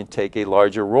Soviet Union take a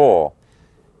larger role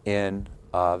in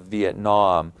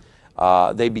Vietnam?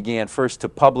 They began first to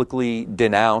publicly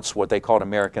denounce what they called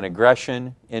American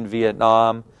aggression in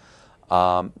Vietnam.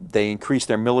 They increased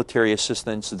their military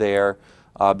assistance there.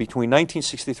 Between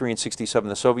 1963 and 67,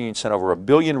 the Soviet Union sent over 1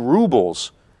 billion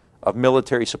rubles of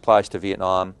military supplies to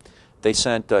Vietnam. They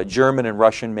sent German and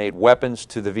Russian-made weapons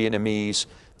to the Vietnamese.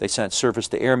 They sent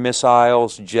surface-to-air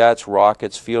missiles, jets,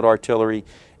 rockets, field artillery,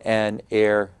 and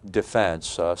air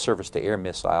defense, surface-to-air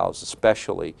missiles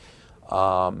especially.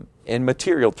 In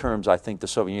material terms, I think the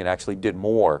Soviet Union actually did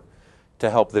more to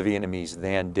help the Vietnamese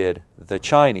than did the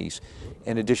Chinese.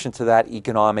 In addition to that,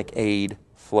 economic aid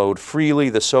flowed freely.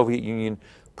 The Soviet Union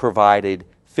provided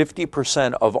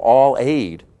 50% of all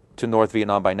aid to North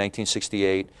Vietnam by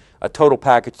 1968, a total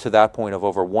package to that point of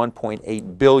over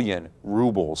 1.8 billion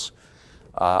rubles.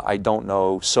 I don't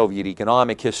know Soviet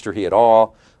economic history at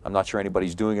all. I'm not sure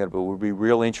anybody's doing it, but it would be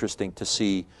real interesting to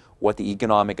see what the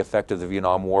economic effect of the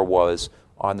Vietnam War was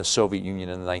on the Soviet Union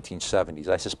in the 1970s.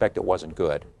 I suspect it wasn't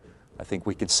good. I think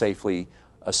we could safely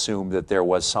assume that there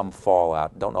was some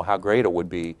fallout. Don't know how great it would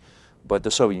be, but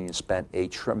the Soviet Union spent a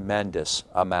tremendous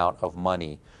amount of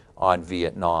money on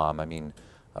Vietnam. I mean,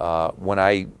 when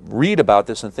I read about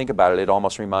this and think about it, it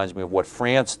almost reminds me of what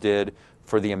France did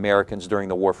for the Americans during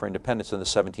the War for Independence in the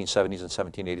 1770s and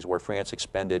 1780s, where France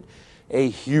expended a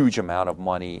huge amount of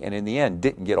money and in the end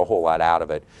didn't get a whole lot out of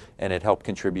it, and it helped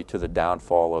contribute to the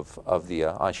downfall of the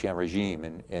Ancien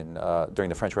regime during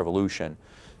the French Revolution.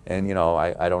 And, you know,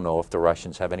 I don't know if the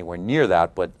Russians have anywhere near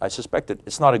that, but I suspect that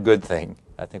it's not a good thing.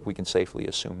 I think we can safely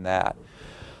assume that.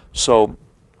 So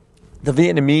the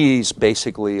Vietnamese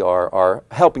basically are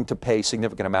helping to pay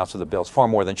significant amounts of the bills, far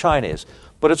more than China is.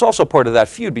 But it's also part of that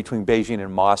feud between Beijing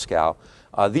and Moscow.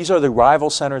 These are the rival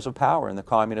centers of power in the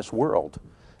communist world.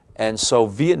 And so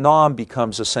Vietnam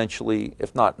becomes essentially,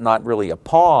 if not really a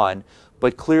pawn,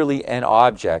 but clearly an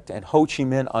object. And Ho Chi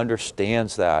Minh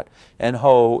understands that. And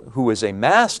Ho, who is a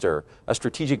master, a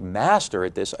strategic master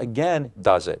at this, again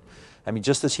does it. I mean,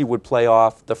 just as he would play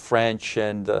off the French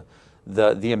and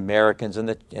the Americans and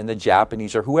the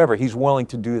Japanese or whoever, he's willing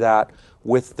to do that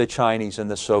with the Chinese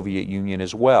and the Soviet Union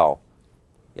as well.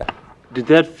 Yeah. Did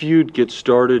that feud get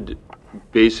started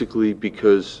basically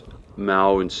because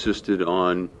Mao insisted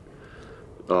on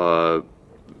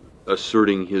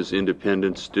asserting his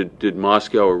independence? Did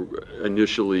Moscow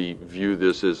initially view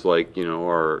this as like, you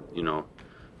know,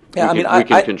 we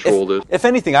can control this? If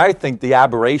anything, I think the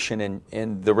aberration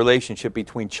in the relationship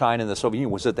between China and the Soviet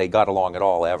Union was that they got along at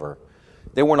all ever.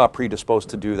 They were not predisposed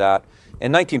to do that.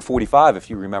 In 1945, if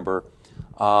you remember,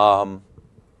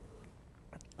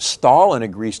 Stalin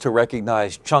agrees to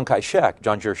recognize Chiang Kai-shek,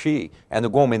 Jiang Jiechi, and the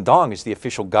Kuomintang as the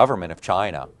official government of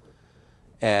China.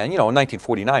 And, you know, in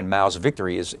 1949, Mao's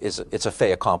victory it's a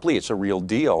fait accompli. It's a real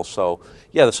deal. So,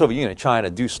 yeah, the Soviet Union and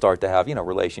China do start to have, you know,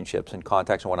 relationships and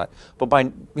contacts and whatnot. But by,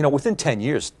 you know, within 10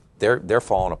 years, they're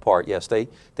falling apart. Yes, they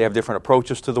have different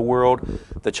approaches to the world.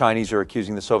 The Chinese are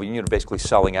accusing the Soviet Union of basically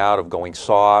selling out, of going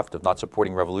soft, of not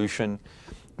supporting revolution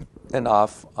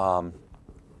enough.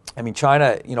 I mean,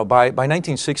 China, you know, by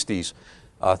 1960s,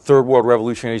 third world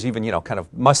revolutionaries, even, you know, kind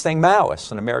of Mustang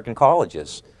Maoists in American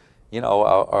colleges, you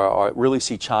know, really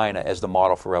see China as the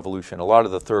model for revolution. A lot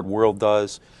of the third world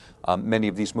does. Many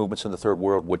of these movements in the third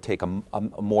world would take a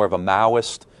more of a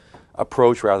Maoist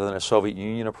approach rather than a Soviet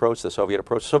Union approach. The Soviet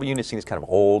Union is seen as kind of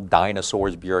old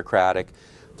dinosaurs, bureaucratic.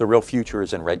 The real future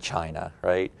is in Red China,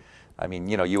 right? I mean,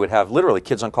 you know, you would have literally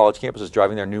kids on college campuses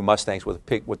driving their new Mustangs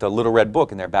with a little red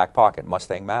book in their back pocket,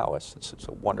 Mustang Maoists. It's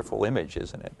a wonderful image,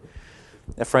 isn't it?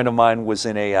 A friend of mine was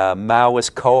in a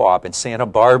Maoist co-op in Santa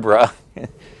Barbara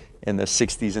in the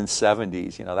 60s and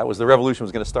 70s. You know, that was the revolution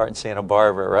was going to start in Santa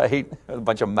Barbara, right? A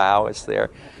bunch of Maoists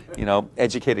there, you know,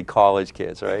 educated college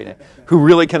kids, right? Who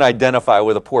really can identify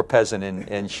with a poor peasant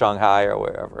in Shanghai or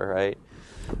wherever, right?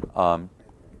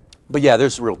 But yeah,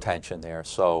 there's real tension there.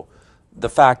 So the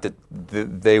fact that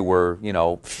they were, you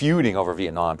know, feuding over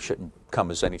Vietnam shouldn't come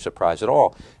as any surprise at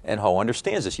all. And Ho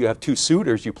understands this. You have two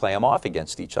suitors, you play them off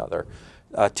against each other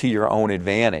to your own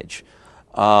advantage.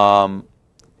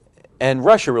 And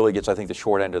Russia really gets, I think, the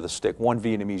short end of the stick. One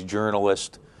Vietnamese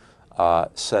journalist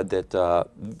said that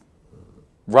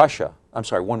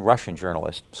one Russian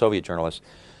journalist, Soviet journalist,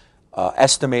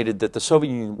 estimated that the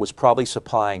Soviet Union was probably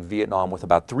supplying Vietnam with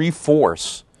about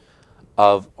 3/4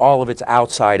 of all of its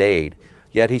outside aid.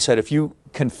 Yet he said if you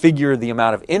configure the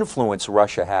amount of influence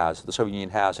Russia has, the Soviet Union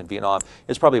has in Vietnam,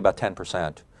 it's probably about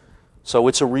 10%. So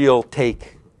it's a real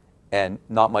take and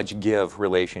not much give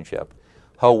relationship.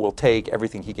 Ho will take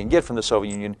everything he can get from the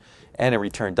Soviet Union and in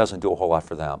return doesn't do a whole lot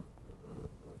for them.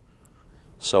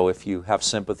 So if you have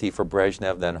sympathy for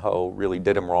Brezhnev, then Ho really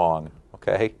did him wrong,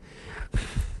 okay?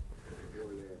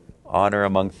 Honor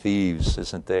among thieves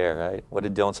isn't there, right? What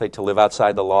did Dylan say? To live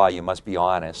outside the law, you must be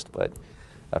honest. But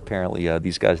apparently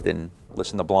these guys didn't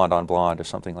listen to Blonde on Blonde or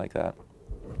something like that.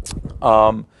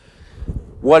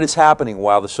 What is happening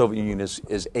while the Soviet Union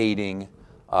is aiding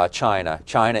China?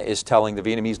 China is telling the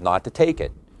Vietnamese not to take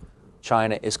it.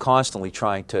 China is constantly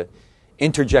trying to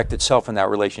interject itself in that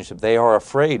relationship. They are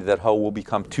afraid that Ho will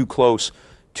become too close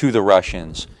to the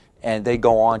Russians. And they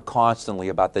go on constantly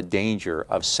about the danger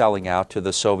of selling out to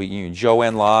the Soviet Union. Zhou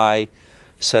Enlai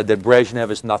said that Brezhnev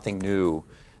is nothing new.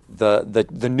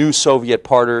 The new Soviet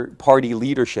party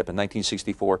leadership in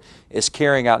 1964 is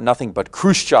carrying out nothing but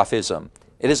Khrushchevism.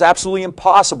 It is absolutely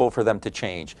impossible for them to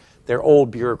change. They're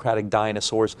old bureaucratic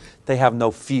dinosaurs. They have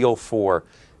no feel for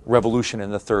revolution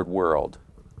in the third world,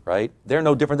 right? They're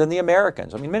no different than the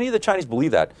Americans. I mean, many of the Chinese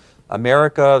believe that.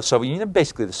 America, the Soviet Union,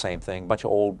 basically the same thing. A bunch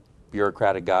of old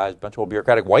bureaucratic guys, a bunch of old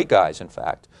bureaucratic white guys, in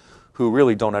fact, who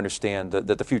really don't understand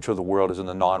that the future of the world is in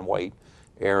the non-white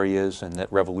areas and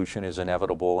that revolution is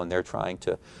inevitable, and they're trying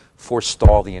to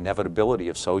forestall the inevitability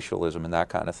of socialism and that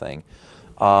kind of thing.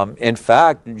 In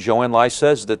fact, Zhou Enlai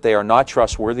says that they are not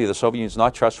trustworthy, the Soviet Union is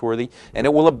not trustworthy, and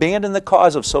it will abandon the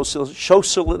cause of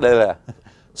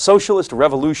socialist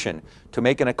revolution to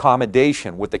make an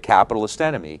accommodation with the capitalist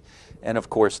enemy. And of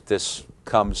course, thus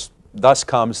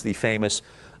comes the famous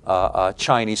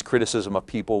Chinese criticism of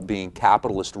people being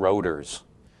capitalist roaders.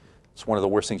 It's one of the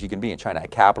worst things you can be in China. A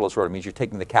capitalist road, it means you're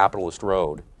taking the capitalist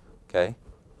road, okay?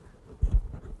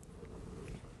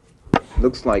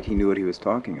 Looks like he knew what he was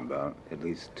talking about, at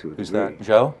least to a Who's degree. that,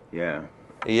 Joe? Yeah.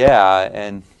 Yeah,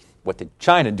 and what did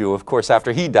China do, of course,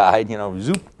 after he died? You know,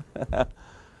 zoop, that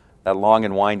long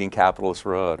and winding capitalist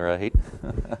road, right?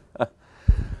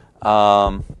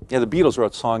 Yeah, the Beatles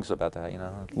wrote songs about that, you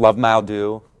know, Love Mao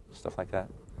Do, stuff like that.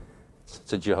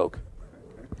 It's a joke.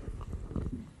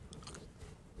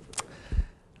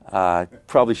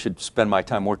 Probably should spend my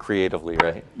time more creatively,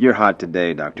 right? You're hot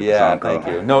today, Dr. Yeah, Bazanko. thank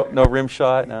you. No rim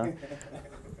shot, no.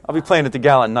 I'll be playing at the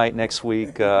Gallant Night next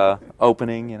week,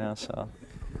 opening, you know, so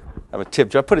I have a tip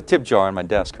jar. I put a tip jar on my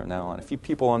desk from now on. If you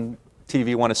people on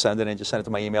TV want to send it in, just send it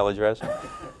to my email address.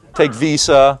 Take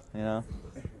Visa, you know.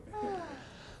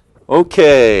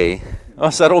 Okay. Oh,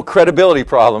 it's that old credibility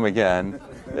problem again.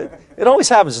 It always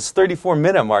happens. It's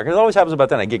 34-minute mark. It always happens about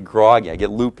then. I get groggy. I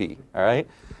get loopy, all right?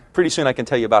 Pretty soon I can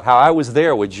tell you about how I was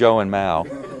there with Zhou and Mao.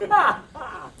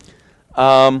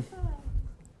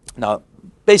 Now,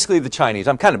 basically the Chinese,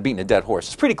 I'm kind of beating a dead horse.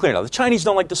 It's pretty clear now. The Chinese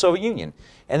don't like the Soviet Union,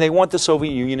 and they want the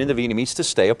Soviet Union and the Vietnamese to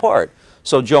stay apart.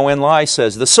 So Zhou Enlai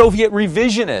says, the Soviet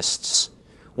revisionists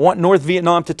want North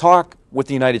Vietnam to talk with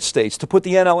the United States, to put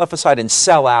the NLF aside and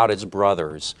sell out its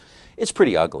brothers. It's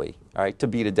pretty ugly, all right, to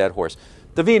beat a dead horse.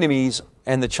 The Vietnamese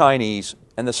and the Chinese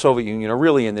and the Soviet Union are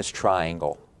really in this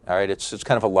triangle. All right, it's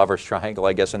kind of a lover's triangle,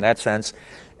 I guess, in that sense.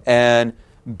 And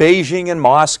Beijing and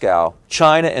Moscow,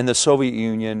 China and the Soviet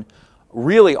Union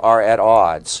really are at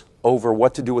odds over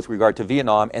what to do with regard to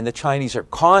Vietnam, and the Chinese are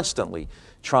constantly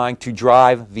trying to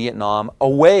drive Vietnam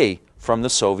away from the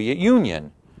Soviet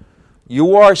Union.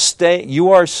 You are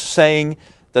saying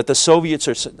that the Soviets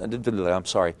are, I'm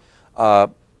sorry,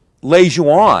 Lei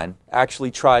Juan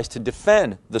actually tries to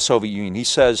defend the Soviet Union. He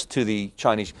says to the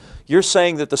Chinese, you're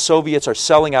saying that the Soviets are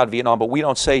selling out Vietnam, but we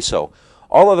don't say so.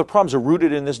 All other problems are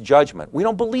rooted in this judgment. We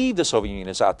don't believe the Soviet Union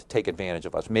is out to take advantage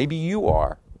of us. Maybe you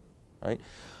are, right?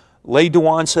 Lei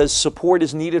Juan says support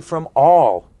is needed from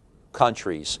all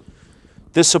countries.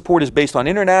 This support is based on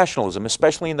internationalism,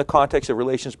 especially in the context of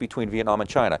relations between Vietnam and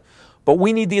China. But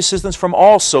we need the assistance from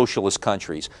all socialist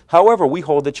countries. However, we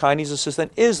hold that Chinese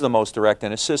assistance is the most direct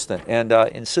and insistent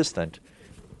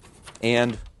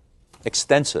and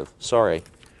extensive. Sorry.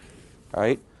 All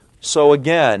right. So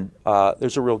again,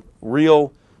 there's a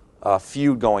real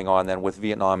feud going on then with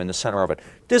Vietnam in the center of it.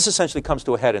 This essentially comes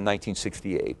to a head in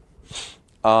 1968.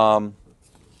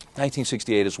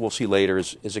 1968, as we'll see later,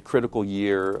 is a critical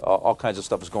year. All kinds of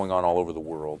stuff is going on all over the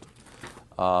world.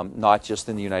 not just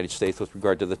in the United States with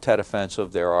regard to the Tet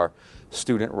Offensive. There are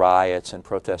student riots and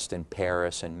protests in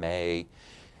Paris in May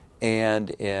and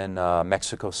in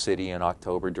Mexico City in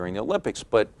October during the Olympics.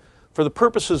 But for the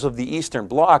purposes of the Eastern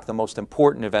Bloc, the most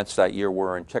important events that year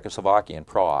were in Czechoslovakia and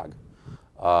Prague.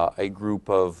 A group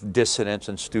of dissidents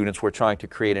and students were trying to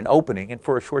create an opening, and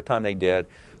for a short time they did,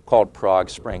 called Prague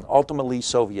Spring. Ultimately,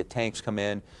 Soviet tanks come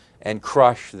in and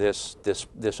crush this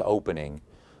opening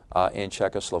in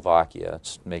Czechoslovakia.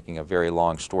 It's making a very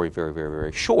long story very, very,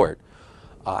 very short.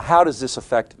 How does this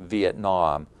affect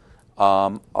Vietnam?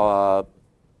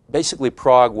 Basically,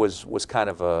 Prague was kind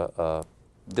of a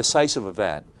decisive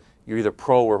event. You're either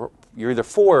for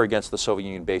or against the Soviet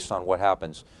Union based on what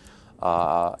happens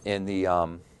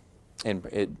in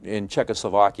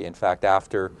Czechoslovakia. In fact,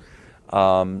 after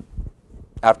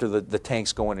the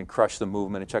tanks go in and crush the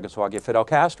movement in Czechoslovakia, Fidel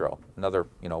Castro, another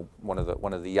one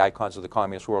of the icons of the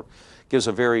communist world, gives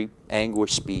a very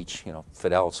anguished speech.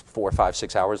 Fidel's 4, 5,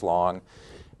 6 hours long,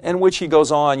 in which he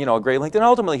goes on, a great length, and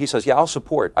ultimately he says, "Yeah, I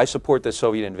support the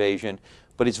Soviet invasion,"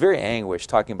 but he's very anguished,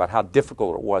 talking about how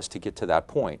difficult it was to get to that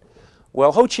point.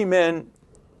 Well, Ho Chi Minh,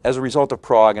 as a result of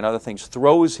Prague and other things,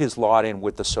 throws his lot in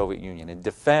with the Soviet Union and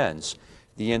defends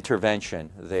the intervention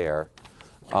there.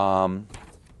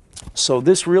 So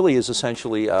this really is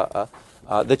essentially,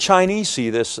 the Chinese see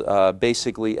this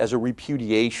basically as a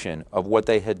repudiation of what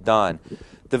they had done.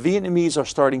 The Vietnamese are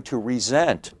starting to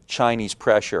resent Chinese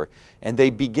pressure, and they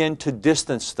begin to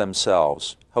distance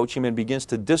themselves. Ho Chi Minh begins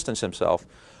to distance himself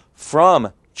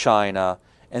from China,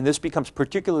 and this becomes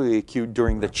particularly acute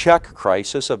during the Czech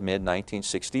crisis of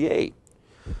mid-1968.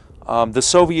 The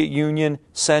Soviet Union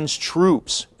sends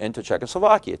troops into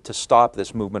Czechoslovakia to stop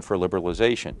this movement for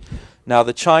liberalization. Now,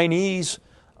 the Chinese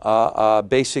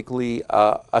basically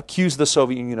accuse the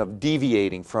Soviet Union of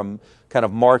deviating from kind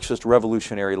of Marxist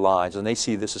revolutionary lines, and they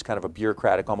see this as kind of a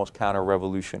bureaucratic, almost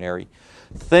counter-revolutionary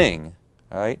thing,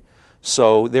 right?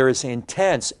 So there is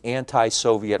intense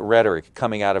anti-Soviet rhetoric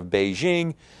coming out of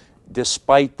Beijing.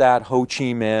 Despite that, Ho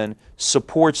Chi Minh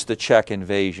supports the Czech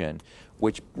invasion,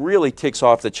 which really ticks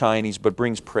off the Chinese but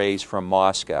brings praise from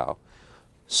Moscow.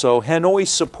 So Hanoi's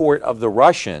support of the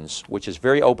Russians, which is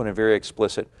very open and very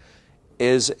explicit,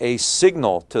 is a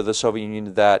signal to the Soviet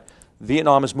Union that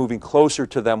Vietnam is moving closer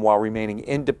to them while remaining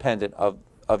independent of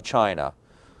China.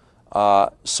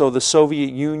 So the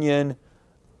Soviet Union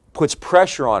puts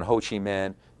pressure on Ho Chi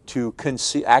Minh to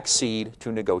accede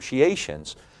to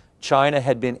negotiations. China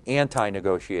had been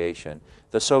anti-negotiation.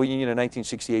 The Soviet Union in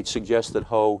 1968 suggested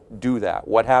Ho do that.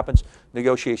 What happens?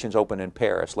 Negotiations open in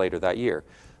Paris later that year.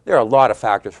 There are a lot of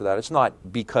factors for that. It's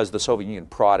not because the Soviet Union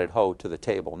prodded Ho to the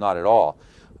table, not at all.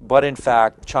 But in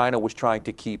fact, China was trying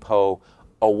to keep Ho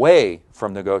away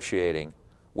from negotiating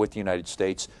with the United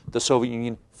States. The Soviet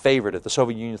Union favored it. The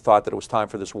Soviet Union thought that it was time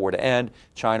for this war to end.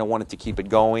 China wanted to keep it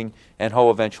going, and Ho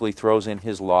eventually throws in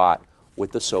his lot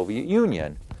with the Soviet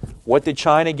Union. What did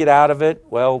China get out of it?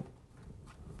 Well,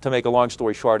 to make a long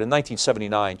story short, in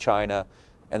 1979, China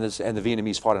and the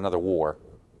Vietnamese fought another war,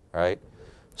 right?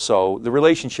 So the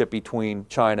relationship between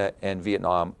China and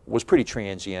Vietnam was pretty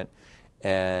transient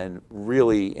and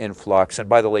really in flux. And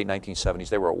by the late 1970s,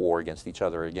 they were at war against each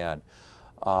other again.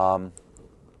 What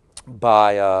did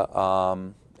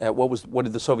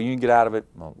the Soviet Union get out of it?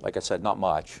 Well, like I said, not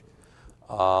much.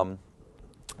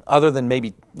 Other than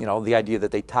maybe, the idea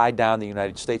that they tied down the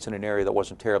United States in an area that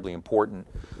wasn't terribly important.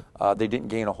 They didn't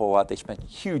gain a whole lot. They spent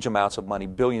huge amounts of money,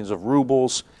 billions of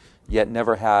rubles, yet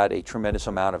never had a tremendous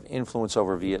amount of influence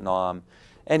over Vietnam.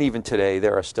 And even today,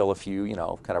 there are still a few,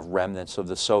 kind of remnants of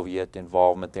the Soviet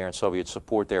involvement there and Soviet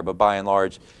support there. But by and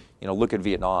large, look at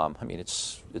Vietnam. I mean,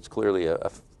 it's clearly a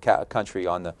country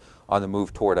on the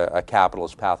move toward a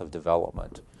capitalist path of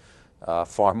development.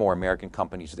 Far more American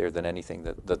companies there than anything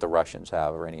that the Russians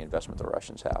have or any investment the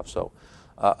Russians have. So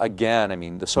again, I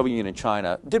mean, the Soviet Union and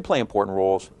China did play important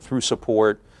roles through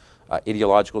support,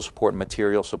 ideological support,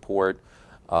 material support,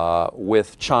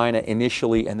 with China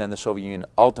initially and then the Soviet Union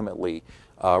ultimately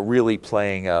really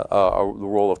playing the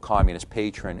role of communist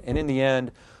patron. And in the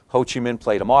end, Ho Chi Minh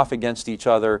played them off against each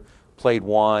other, played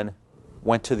one,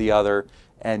 went to the other,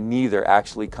 and neither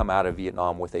actually come out of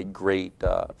Vietnam with a great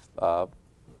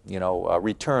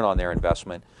return on their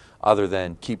investment other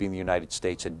than keeping the United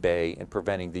States at bay and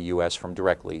preventing the U.S. from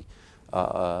directly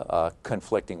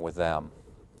conflicting with them.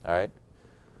 All right?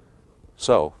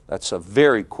 So that's a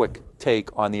very quick take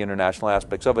on the international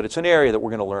aspects of it. It's an area that we're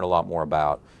going to learn a lot more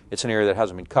about. It's an area that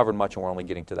hasn't been covered much, and we're only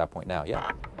getting to that point now.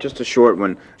 Yeah. Just a short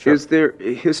one. Sure. Is there,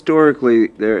 historically,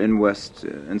 there in West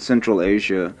and Central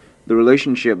Asia, the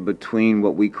relationship between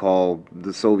what we call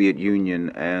the Soviet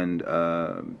Union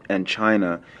and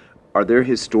China, are there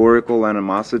historical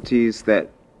animosities that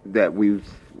we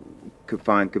could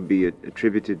find could be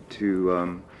attributed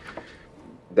to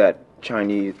that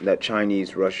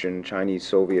Chinese, Russian, Chinese,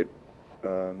 Soviet?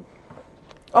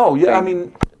 Oh yeah, I thing?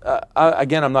 mean,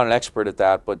 again, I'm not an expert at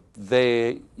that, but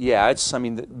I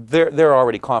mean, there are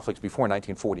already conflicts before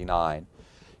 1949.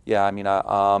 Yeah, I mean,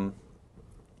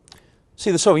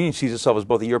 see, the Soviet Union sees itself as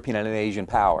both a European and an Asian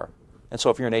power, and so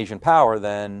if you're an Asian power,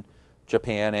 then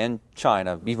Japan and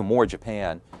China, even more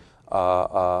Japan,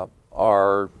 are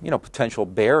potential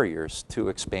barriers to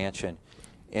expansion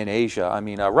in Asia. I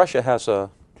mean, Russia has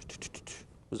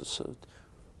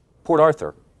Port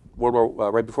Arthur.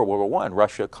 Right before World War I,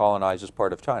 Russia colonized as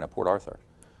part of China, Port Arthur.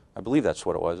 I believe that's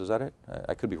what it was. Is that it?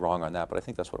 I could be wrong on that, but I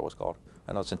think that's what it was called.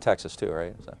 I know it's in Texas too,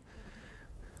 right? So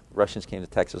Russians came to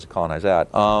Texas to colonize that.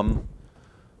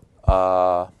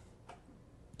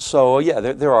 So yeah,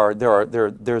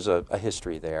 there's a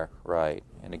history there, right?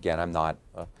 And again, I'm not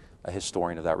a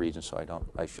historian of that region, so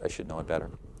I should know it better.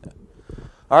 Yeah.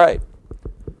 All right,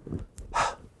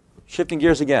 shifting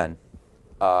gears again.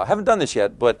 Haven't done this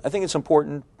yet, but I think it's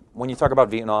important when you talk about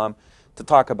Vietnam to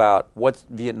talk about what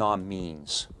Vietnam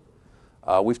means.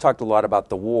 We've talked a lot about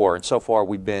the war, and so far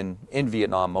we've been in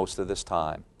Vietnam most of this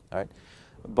time, right?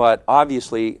 But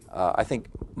obviously, I think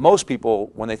most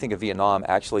people, when they think of Vietnam,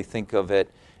 actually think of it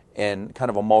in kind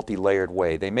of a multi-layered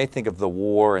way. They may think of the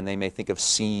war, and they may think of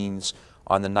scenes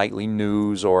on the nightly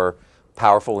news or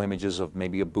powerful images of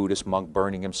maybe a Buddhist monk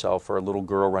burning himself or a little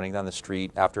girl running down the street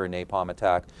after a napalm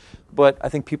attack. But I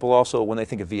think people also, when they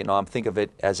think of Vietnam, think of it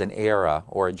as an era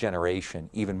or a generation,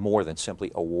 even more than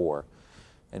simply a war.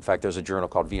 In fact, there's a journal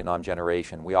called Vietnam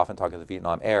Generation. We often talk of the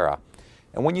Vietnam era.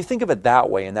 And when you think of it that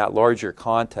way, in that larger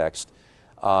context,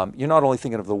 you're not only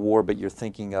thinking of the war, but you're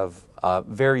thinking of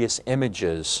various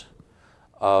images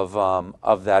of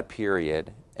that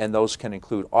period. And those can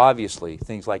include, obviously,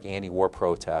 things like anti-war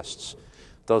protests.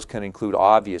 Those can include,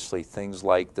 obviously, things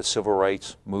like the civil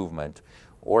rights movement,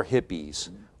 or hippies,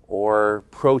 or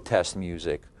protest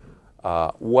music,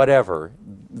 whatever.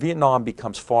 Vietnam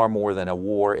becomes far more than a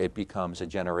war. It becomes a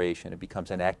generation. It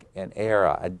becomes an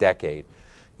era, a decade.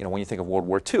 You know, when you think of World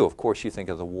War II, of course you think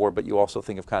of the war, but you also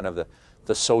think of kind of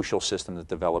the social system that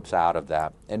develops out of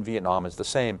that. And Vietnam is the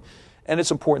same. And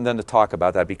it's important then to talk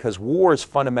about that because wars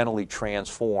fundamentally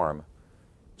transform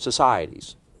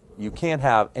societies. You can't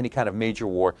have any kind of major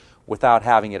war without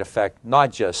having it affect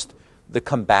not just the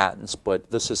combatants, but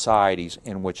the societies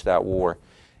in which that war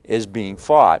is being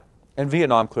fought. And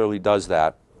Vietnam clearly does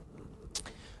that.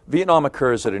 Vietnam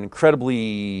occurs at an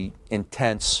incredibly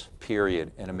intense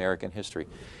period in American history.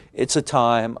 It's a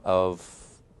time of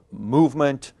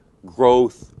movement,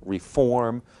 growth,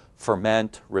 reform,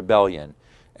 ferment, rebellion.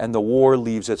 And the war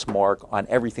leaves its mark on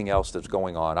everything else that's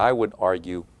going on. I would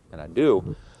argue, and I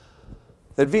do,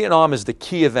 that Vietnam is the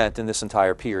key event in this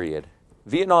entire period.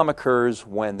 Vietnam occurs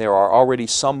when there are already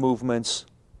some movements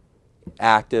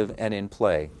active and in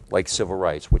play, like civil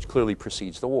rights, which clearly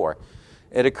precedes the war.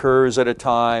 It occurs at a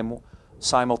time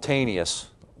simultaneous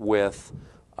with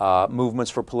movements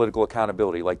for political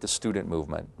accountability, like the student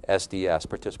movement, SDS,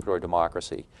 participatory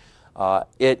democracy.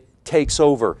 It takes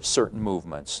over certain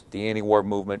movements. The anti-war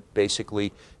movement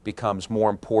basically becomes more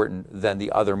important than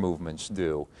the other movements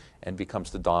do and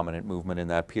becomes the dominant movement in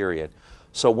that period.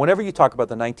 So whenever you talk about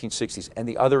the 1960s and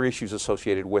the other issues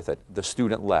associated with it, the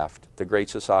student left, the Great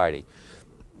Society,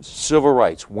 civil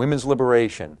rights, women's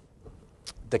liberation,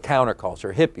 the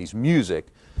counterculture, hippies, music,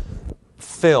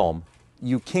 film,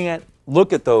 you can't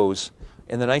look at those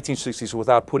in the 1960s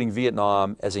without putting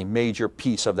Vietnam as a major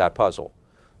piece of that puzzle.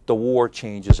 The war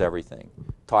changes everything.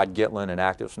 Todd Gitlin, an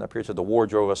activist from that period, said the war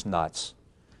drove us nuts.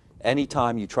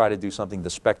 Anytime you try to do something, the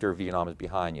specter of Vietnam is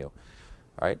behind you.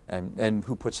 All right? And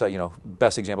who puts that,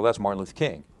 best example of that's Martin Luther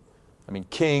King. I mean,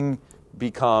 King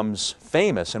becomes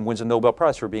famous and wins a Nobel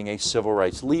Prize for being a civil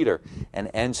rights leader and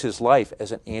ends his life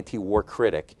as an anti-war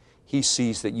critic. He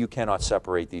sees that you cannot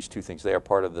separate these two things. They are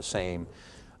part of the same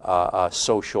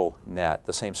social net,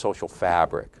 the same social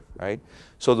fabric, right?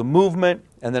 So the movement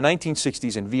and the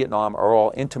 1960s in Vietnam are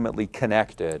all intimately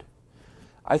connected.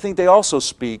 I think they also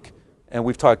speak, and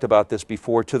we've talked about this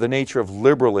before, to the nature of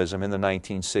liberalism in the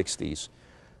 1960s.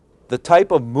 The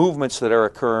type of movements that are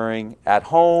occurring at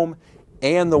home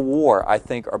and the war, I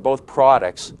think, are both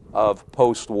products of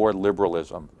post-war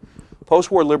liberalism.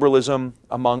 Post-war liberalism,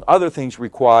 among other things,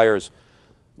 requires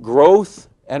growth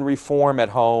and reform at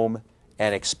home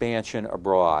and expansion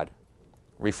abroad.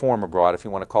 Reform abroad, if you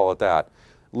want to call it that.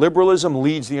 Liberalism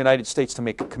leads the United States to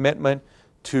make a commitment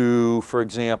to, for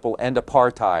example, end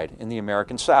apartheid in the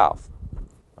American South.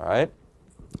 All right?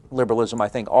 Liberalism, I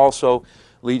think, also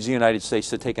leads the United States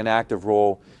to take an active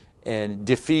role in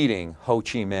defeating Ho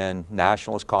Chi Minh,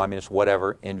 nationalist, communist,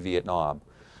 whatever, in Vietnam.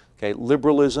 Okay,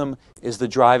 liberalism is the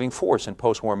driving force in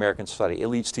post-war American society. It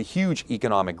leads to huge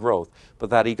economic growth, but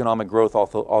that economic growth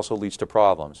also leads to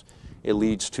problems. It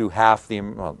leads to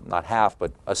well, not half,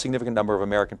 but a significant number of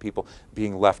American people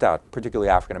being left out, particularly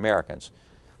African Americans.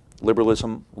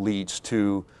 Liberalism leads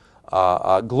to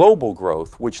global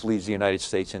growth, which leads the United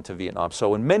States into Vietnam.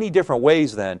 So in many different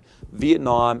ways then,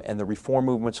 Vietnam and the reform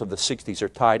movements of the 60s are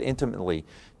tied intimately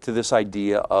to this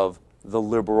idea of the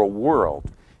liberal world.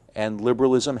 And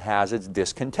liberalism has its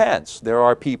discontents. There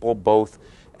are people both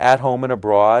at home and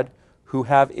abroad who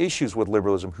have issues with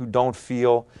liberalism, who don't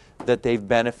feel that they've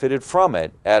benefited from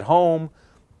it. At home,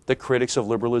 the critics of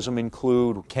liberalism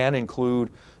can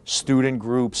include student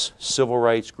groups, civil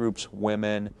rights groups,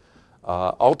 women,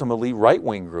 ultimately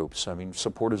right-wing groups. I mean,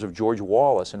 supporters of George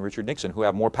Wallace and Richard Nixon, who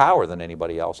have more power than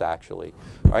anybody else, actually,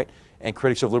 right? And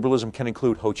critics of liberalism can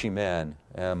include Ho Chi Minh,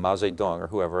 Mao Zedong, or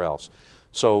whoever else.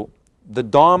 So the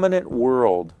dominant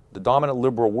world, the dominant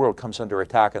liberal world, comes under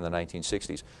attack in the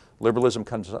 1960s. Liberalism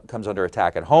comes under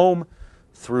attack at home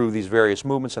through these various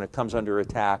movements, and it comes under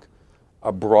attack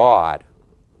abroad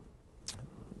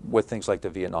with things like the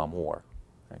Vietnam War.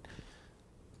 Right?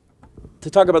 To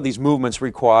talk about these movements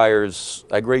requires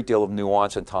a great deal of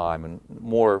nuance and time, and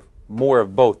more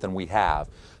of both than we have.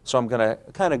 So I'm going to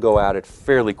kind of go at it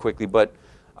fairly quickly, but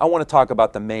I want to talk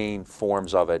about the main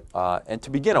forms of it. And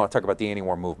to begin, I want to talk about the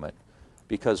anti-war movement,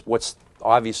 because what's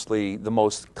obviously the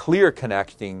most clear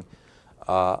connecting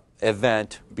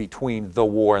event between the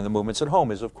war and the movements at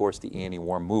home is, of course, the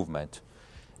anti-war movement.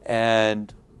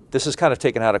 And this is kind of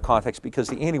taken out of context because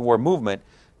the anti-war movement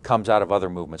comes out of other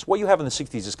movements. What you have in the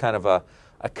 60s is kind of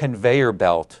a conveyor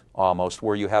belt almost,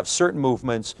 where you have certain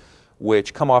movements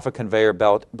which come off a conveyor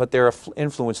belt, but they're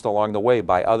influenced along the way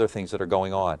by other things that are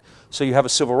going on. So you have a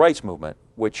civil rights movement,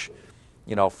 which,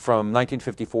 you know, from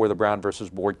 1954, the Brown versus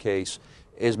Board case,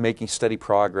 is making steady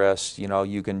progress. You know,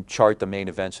 you can chart the main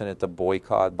events in it, the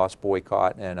boycott, bus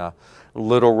boycott, and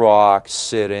Little Rock,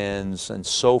 sit-ins, and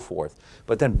so forth.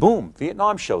 But then, boom,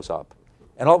 Vietnam shows up.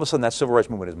 And all of a sudden, that civil rights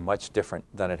movement is much different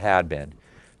than it had been.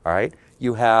 All right?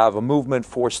 You have a movement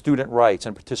for student rights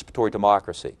and participatory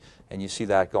democracy, and you see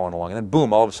that going along. And then,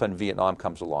 boom, all of a sudden, Vietnam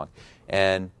comes along.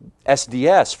 And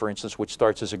SDS, for instance, which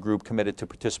starts as a group committed to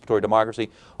participatory democracy,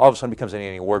 all of a sudden becomes an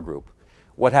anti-war group.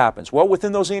 What happens? Well,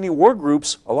 within those anti-war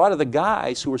groups, a lot of the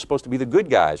guys who are supposed to be the good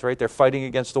guys, right, they're fighting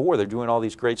against the war, they're doing all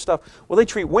these great stuff. Well, they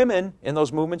treat women in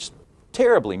those movements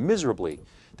terribly, miserably.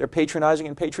 They're patronizing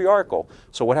and patriarchal.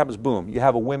 So what happens? Boom, you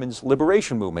have a women's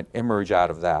liberation movement emerge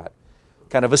out of that.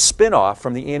 Kind of a spin-off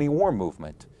from the anti-war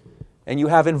movement. And you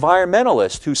have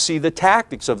environmentalists who see the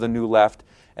tactics of the New Left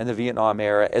and the Vietnam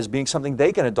era as being something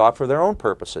they can adopt for their own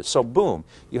purposes. So boom,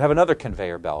 you have another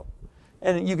conveyor belt.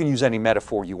 And you can use any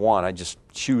metaphor you want. I just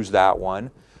choose that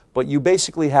one. But you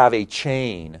basically have a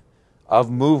chain of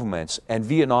movements, and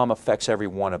Vietnam affects every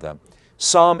one of them.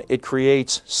 Some it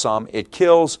creates, some it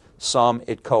kills, some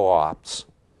it co-opts.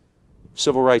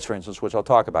 Civil rights, for instance, which I'll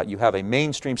talk about. You have a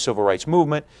mainstream civil rights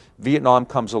movement. Vietnam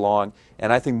comes along,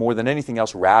 and I think more than anything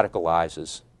else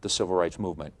radicalizes the civil rights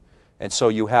movement. And so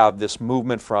you have this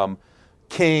movement from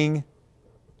King,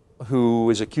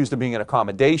 who is accused of being an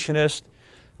accommodationist,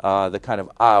 the kind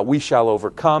of we shall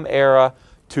overcome era,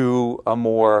 to a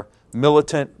more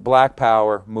militant black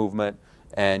power movement.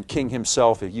 And King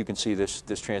himself, if you can see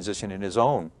this transition in his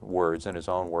own words and his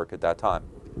own work at that time.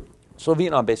 So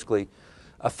Vietnam basically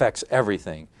affects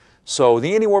everything. So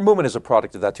the anti-war movement is a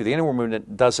product of that too. The anti-war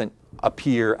movement doesn't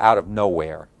appear out of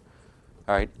nowhere.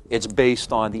 All right? It's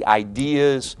based on the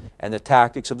ideas and the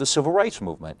tactics of the civil rights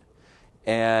movement.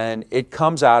 And it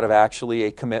comes out of actually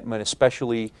a commitment,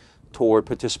 especially toward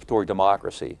participatory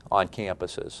democracy on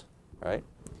campuses, right?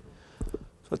 So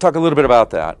we'll talk a little bit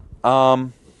about that.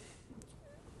 I'm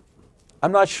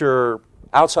not sure,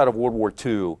 outside of World War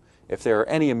II, if there are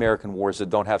any American wars that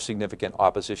don't have significant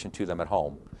opposition to them at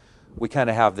home. We kind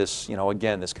of have this, you know,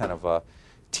 again, this kind of a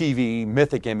TV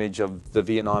mythic image of the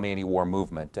Vietnam anti-war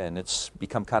movement, and it's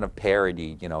become kind of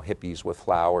parodied, you know, hippies with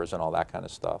flowers and all that kind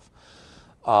of stuff.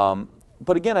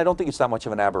 But again, I don't think it's that much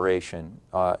of an aberration.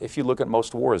 If you look at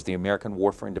most wars, the American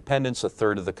War for Independence, a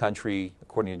third of the country,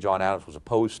 according to John Adams, was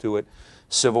opposed to it.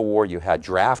 Civil War, you had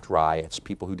draft riots,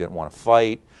 people who didn't want to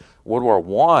fight. World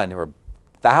War I, there were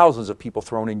thousands of people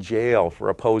thrown in jail for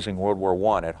opposing World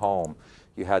War I at home.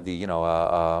 You had the, you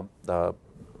know, the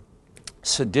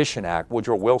Sedition Act,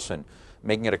 Woodrow Wilson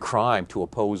making it a crime to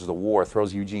oppose the war,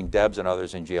 throws Eugene Debs and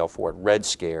others in jail for it. Red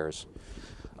Scares.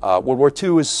 World War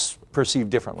II is perceived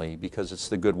differently because it's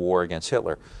the good war against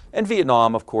Hitler. And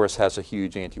Vietnam, of course, has a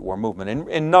huge anti-war movement, and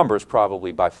in numbers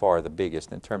probably by far the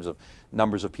biggest in terms of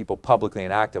numbers of people publicly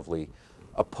and actively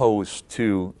opposed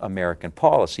to American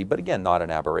policy, but again, not an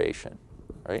aberration,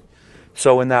 right?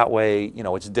 So in that way, you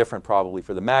know, it's different probably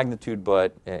for the magnitude,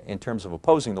 but in terms of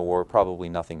opposing the war, probably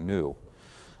nothing new.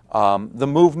 The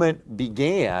movement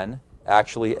began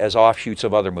actually as offshoots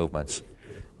of other movements.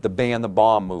 The Ban the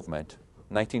Bomb movement,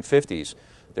 1950s.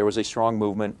 There was a strong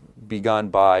movement begun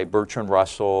by Bertrand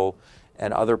Russell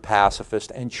and other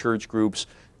pacifist and church groups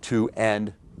to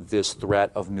end this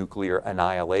threat of nuclear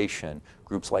annihilation.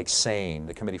 Groups like SANE,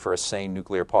 the Committee for a Sane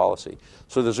Nuclear Policy.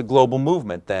 So there's a global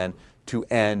movement then to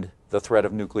end the threat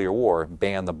of nuclear war,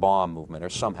 ban the bomb movement, or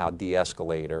somehow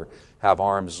de-escalate, or have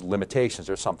arms limitations,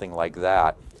 or something like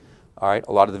that. All right,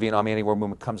 a lot of the Vietnam anti-war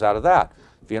movement comes out of that.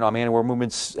 Vietnam anti-war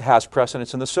movement has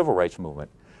precedence in the civil rights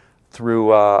movement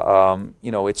through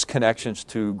you know, its connections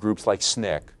to groups like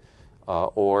SNCC,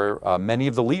 or many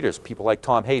of the leaders, people like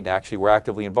Tom Hayden, actually were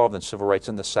actively involved in civil rights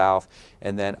in the South,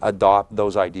 and then adopt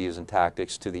those ideas and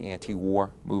tactics to the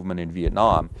anti-war movement in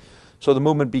Vietnam. So the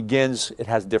movement begins, it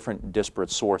has different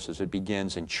disparate sources. It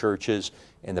begins in churches,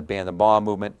 in the Ban the Bomb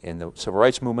movement, in the civil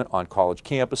rights movement, on college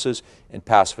campuses, in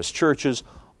pacifist churches.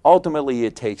 Ultimately,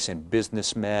 it takes in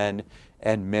businessmen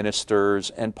and ministers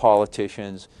and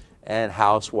politicians and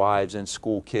housewives and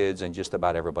school kids and just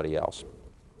about everybody else.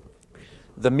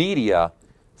 The media,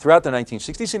 throughout the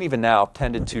 1960s and even now,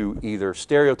 tended to either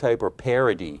stereotype or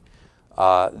parody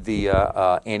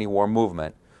the anti-war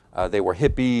movement. They were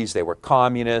hippies, they were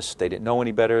communists, they didn't know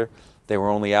any better, they were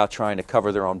only out trying to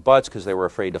cover their own butts because they were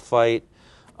afraid to fight,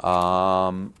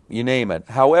 you name it.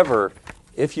 However,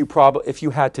 if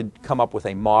you had to come up with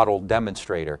a model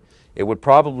demonstrator, it would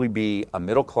probably be a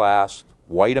middle-class,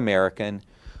 white American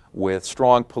with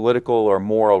strong political or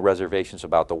moral reservations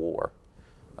about the war.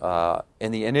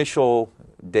 In the initial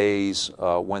days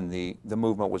when the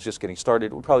movement was just getting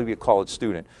started, it would probably be a college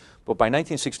student. But by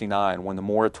 1969, when the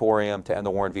moratorium to end the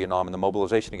war in Vietnam and the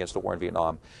mobilization against the war in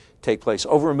Vietnam take place,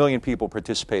 over 1 million people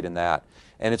participate in that.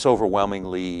 And it's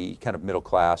overwhelmingly kind of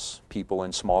middle-class people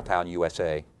in small-town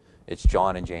USA. It's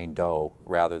John and Jane Doe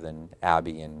rather than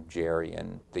Abby and Jerry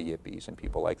and the Yippies and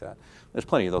people like that. There's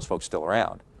plenty of those folks still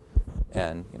around.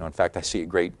 And, you know, in fact, I see a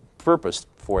great purpose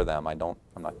for them. I'm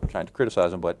not trying to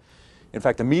criticize them, but in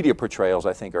fact, the media portrayals,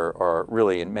 I think, are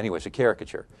really in many ways a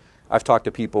caricature. I've talked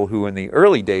to people who in the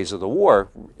early days of the war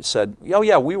said, oh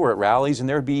yeah, we were at rallies and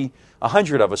there'd be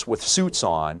 100 of us with suits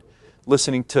on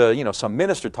listening to, you know, some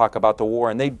minister talk about the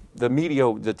war, and the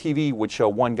media, the TV would show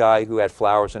one guy who had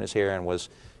flowers in his hair and was,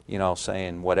 you know,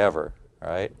 saying whatever,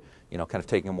 right? You know, kind of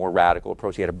taking a more radical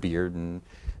approach. He had a beard and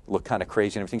looked kind of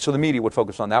crazy and everything. So the media would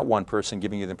focus on that one person,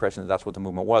 giving you the impression that that's what the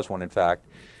movement was, when in fact,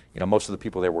 you know, most of the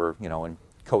people there were, you know, in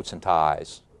coats and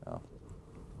ties. You know.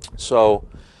 So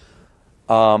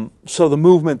the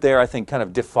movement there, I think, kind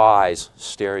of defies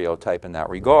stereotype in that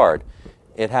regard.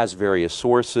 It has various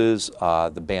sources,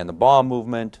 the Ban the Bomb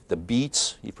movement, the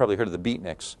Beats. You've probably heard of the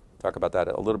Beatniks. Talk about that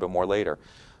a little bit more later.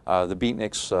 The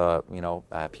Beatniks, you know,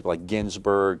 people like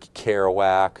Ginsberg,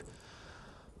 Kerouac,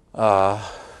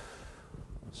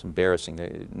 it's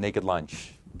embarrassing, Naked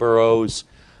Lunch, Burroughs,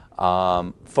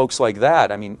 folks like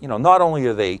that. I mean, you know, not only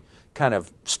are they kind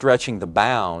of stretching the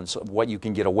bounds of what you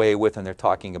can get away with, and they're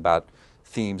talking about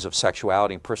themes of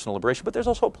sexuality and personal liberation, but there's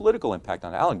also a political impact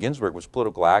on it. Allen Ginsberg was a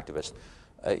political activist.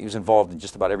 He was involved in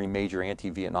just about every major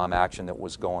anti-Vietnam action that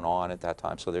was going on at that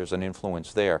time, so there's an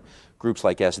influence there. Groups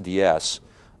like SDS.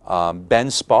 Ben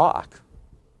Spock,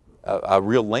 a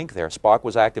real link there. Spock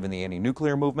was active in the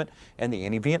anti-nuclear movement and the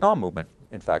anti-Vietnam movement.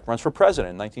 In fact, runs for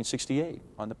president in 1968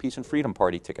 on the Peace and Freedom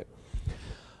Party ticket.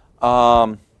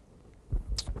 There's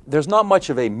not much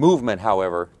of a movement,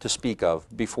 however, to speak of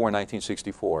before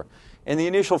 1964. In the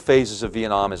initial phases of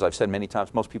Vietnam, as I've said many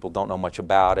times, most people don't know much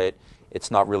about it.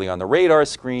 It's not really on the radar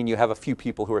screen. You have a few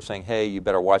people who are saying, hey, you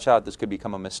better watch out, this could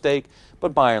become a mistake,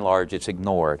 but by and large, it's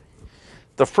ignored.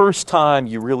 The first time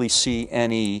you really see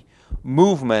any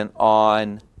movement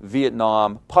on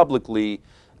Vietnam publicly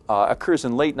occurs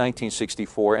in late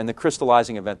 1964, and the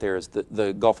crystallizing event there is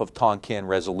the Gulf of Tonkin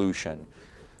resolution.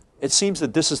 It seems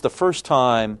that this is the first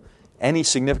time any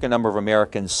significant number of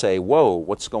Americans say, whoa,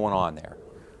 what's going on there?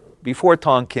 Before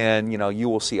Tonkin, you know, you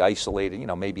will see isolated, you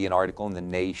know, maybe an article in The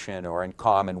Nation or in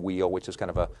Commonweal, which is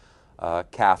kind of a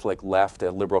Catholic left,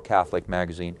 a liberal Catholic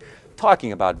magazine,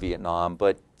 talking about Vietnam.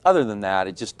 But other than that,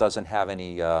 it just doesn't have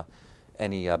any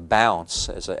bounce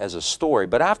as a story.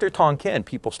 But after Tonkin,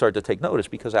 people start to take notice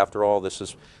because, after all, this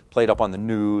is played up on the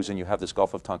news, and you have this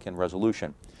Gulf of Tonkin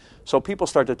resolution. So people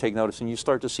start to take notice, and you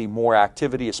start to see more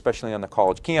activity, especially on the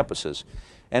college campuses.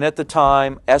 And at the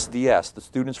time, SDS, the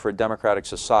Students for a Democratic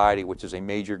Society, which is a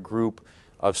major group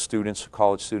of students,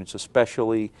 college students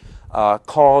especially,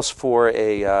 calls for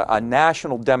a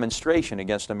national demonstration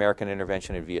against American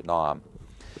intervention in Vietnam.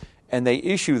 And they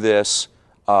issue this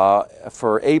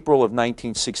for April of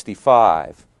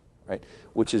 1965, right,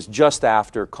 which is just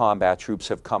after combat troops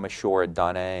have come ashore at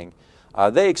Da Nang.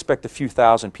 They expect a few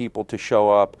thousand people to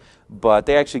show up, but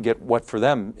they actually get what for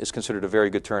them is considered a very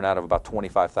good turnout of about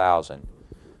 25,000.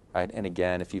 Right? And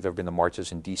again, if you've ever been to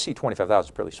marches in D.C., 25,000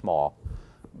 is pretty small.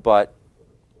 But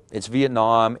it's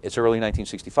Vietnam, it's early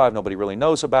 1965, nobody really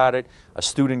knows about it. A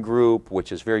student group,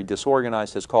 which is very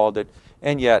disorganized, has called it,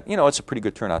 and yet, it's a pretty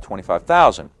good turnout,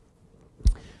 25,000.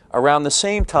 Around the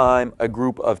same time, a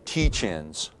group of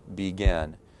teach-ins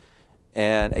begin,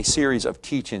 and a series of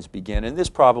teach-ins begin, and this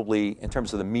probably, in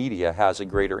terms of the media, has a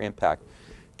greater impact.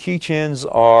 Teach-ins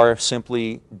are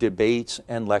simply debates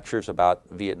and lectures about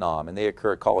Vietnam, and they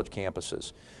occur at college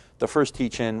campuses. The first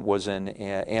teach-in was in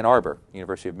Ann Arbor,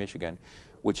 University of Michigan,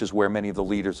 which is where many of the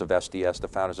leaders of SDS, the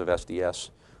founders of SDS,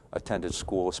 attended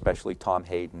school, especially Tom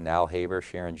Hayden, Al Haber,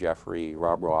 Sharon Jeffrey,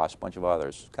 Rob Ross, a bunch of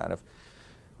others.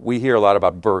 We hear a lot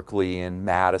about Berkeley and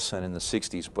Madison in the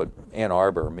 60s, but Ann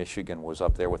Arbor, Michigan, was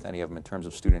up there with any of them in terms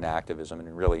of student activism, and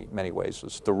in really many ways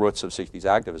was the roots of 60s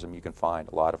activism. You can find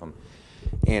a lot of them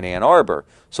in Ann Arbor.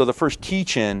 So the first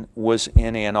teach-in was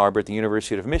in Ann Arbor at the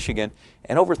University of Michigan,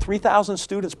 and over 3,000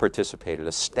 students participated,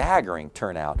 a staggering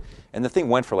turnout. And the thing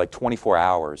went for like 24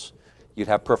 hours. You'd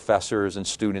have professors and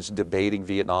students debating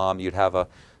Vietnam. You'd have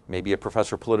maybe a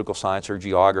professor of political science or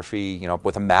geography,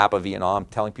 with a map of Vietnam,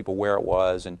 telling people where it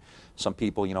was. And some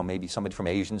people, maybe somebody from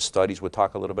Asian studies would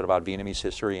talk a little bit about Vietnamese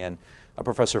history, and a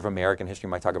professor of American history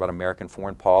might talk about American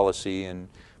foreign policy, and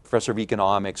professor of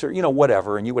economics, or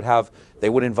whatever. And they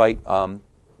would invite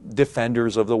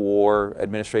defenders of the war,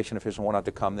 administration officials and whatnot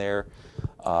to come there,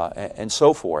 and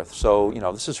so forth. So,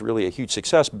 this is really a huge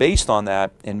success. Based on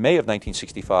that, in May of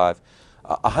 1965,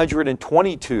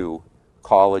 122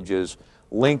 colleges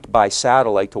linked by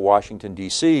satellite to Washington,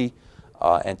 D.C.,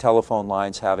 and telephone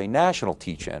lines have a national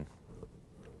teach-in.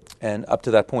 And up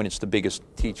to that point, it's the biggest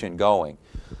teach-in going.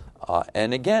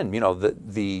 And again,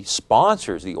 the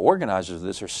sponsors, the organizers of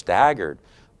this are staggered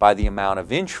by the amount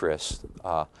of interest.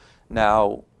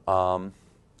 Now,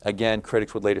 again,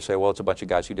 critics would later say, well, it's a bunch of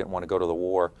guys who didn't want to go to the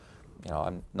war.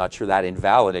 I'm not sure that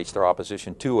invalidates their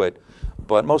opposition to it.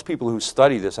 But most people who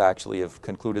study this actually have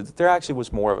concluded that there actually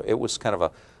was kind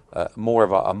of more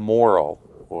of a moral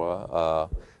or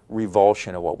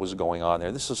revulsion of what was going on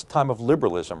there. This is a time of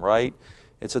liberalism, right?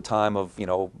 It's a time of,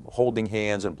 holding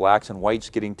hands and blacks and whites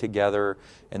getting together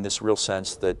in this real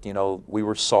sense that, we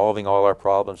were solving all our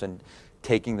problems and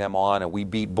taking them on, and we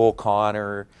beat Bull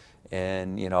Connor,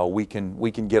 and, we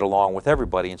can get along with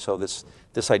everybody. And so this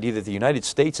idea that the United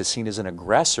States is seen as an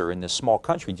aggressor in this small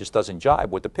country just doesn't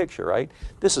jibe with the picture, right?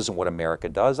 This isn't what America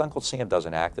does. Uncle Sam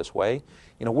doesn't act this way.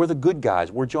 We're the good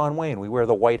guys. We're John Wayne. We wear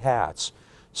the white hats.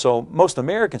 So most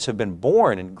Americans have been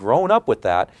born and grown up with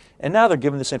that, and now they're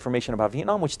given this information about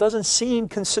Vietnam, which doesn't seem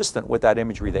consistent with that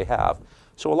imagery they have.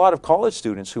 So a lot of college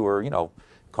students who are,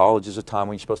 college is a time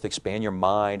when you're supposed to expand your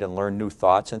mind and learn new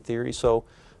thoughts and theories. So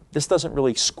this doesn't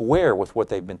really square with what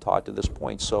they've been taught to this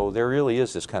point. So there really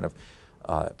is this kind of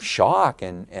shock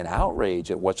and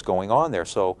outrage at what's going on there.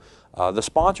 So the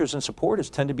sponsors and supporters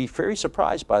tend to be very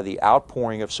surprised by the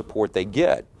outpouring of support they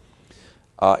get.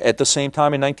 At the same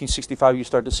time, in 1965, you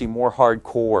start to see more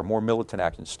hardcore, more militant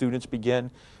action. Students begin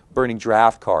burning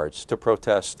draft cards to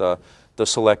protest the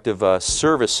selective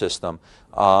service system.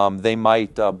 They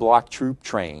might block troop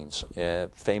trains, a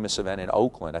famous event in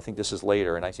Oakland. I think this is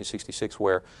later, in 1966,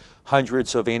 where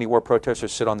hundreds of anti-war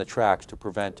protesters sit on the tracks to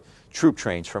prevent troop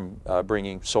trains from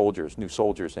bringing new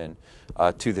soldiers in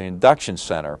to the induction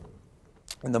center.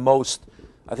 And the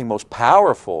most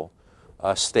powerful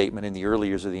statement in the early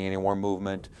years of the anti-war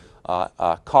movement,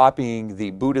 copying the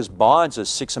Buddhist bonzes,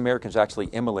 6 Americans actually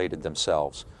immolated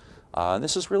themselves. And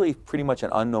this is really pretty much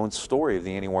an unknown story of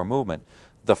the anti-war movement.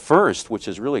 The first, which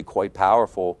is really quite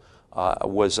powerful,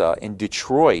 was in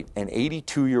Detroit. An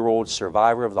 82-year-old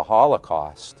survivor of the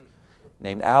Holocaust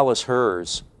named Alice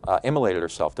Hers immolated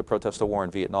herself to protest the war in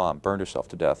Vietnam, burned herself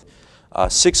to death.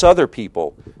 6 other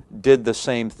people did the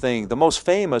same thing. The most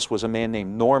famous was a man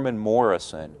named Norman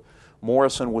Morrison.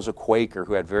 Morrison was a Quaker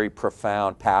who had very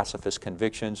profound pacifist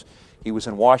convictions. He was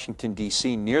in Washington,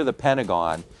 D.C., near the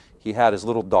Pentagon. He had his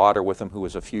little daughter with him, who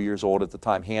was a few years old at the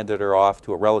time, handed her off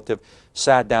to a relative,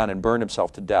 sat down and burned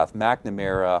himself to death.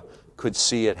 McNamara could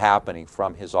see it happening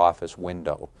from his office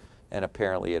window, and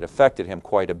apparently it affected him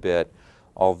quite a bit,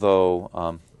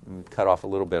 although, cut off a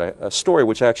little bit, a story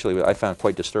which actually I found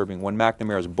quite disturbing. When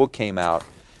McNamara's book came out,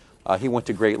 he went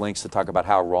to great lengths to talk about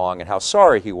how wrong and how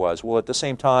sorry he was. Well, at the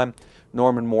same time,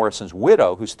 Norman Morrison's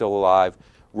widow, who's still alive,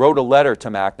 wrote a letter to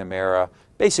McNamara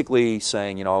basically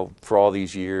saying, you know, for all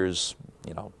these years,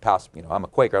 I'm a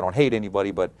Quaker, I don't hate anybody,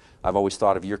 but I've always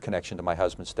thought of your connection to my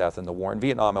husband's death and the war in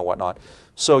Vietnam and whatnot.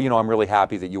 So, I'm really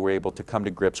happy that you were able to come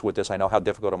to grips with this. I know how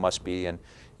difficult it must be, and,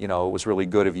 it was really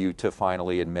good of you to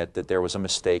finally admit that there was a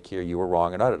mistake here, you were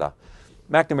wrong, and da-da-da.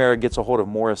 McNamara gets a hold of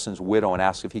Morrison's widow and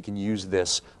asks if he can use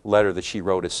this letter that she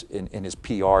wrote in his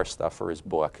PR stuff for his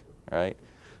book, right?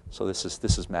 So this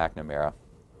is McNamara.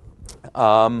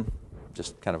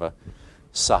 Just kind of a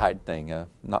side thing.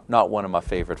 Not one of my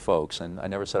favorite folks, and I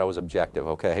never said I was objective,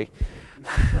 okay?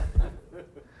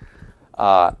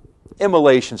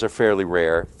 Immolations are fairly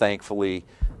rare, thankfully,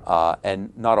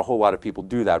 and not a whole lot of people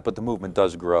do that, but the movement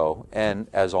does grow, and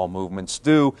as all movements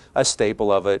do, a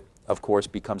staple of it, of course,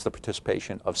 becomes the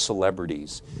participation of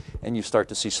celebrities. And you start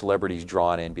to see celebrities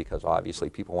drawn in because obviously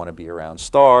people want to be around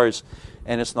stars,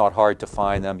 and it's not hard to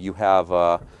find them. You have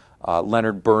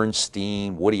Leonard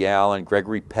Bernstein, Woody Allen,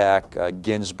 Gregory Peck,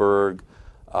 Ginsberg,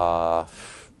 the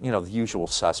usual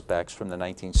suspects from the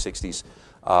 1960s,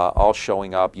 all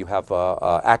showing up. You have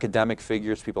academic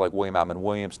figures, people like William Allen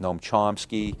Williams, Noam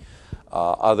Chomsky,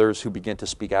 others who begin to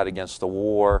speak out against the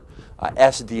war.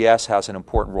 SDS has an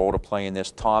important role to play in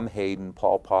this. Tom Hayden,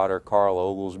 Paul Potter, Carl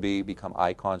Oglesby become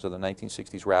icons of the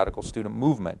 1960s radical student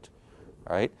movement.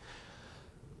 All right?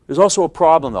 There's also a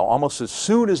problem, though. Almost as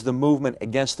soon as the movement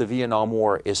against the Vietnam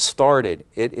War is started,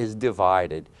 it is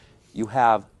divided. You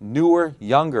have newer,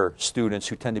 younger students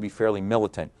who tend to be fairly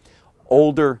militant.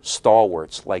 Older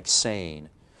stalwarts like Sain,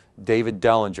 David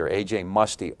Dellinger, A.J.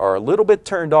 Musty are a little bit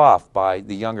turned off by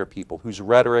the younger people whose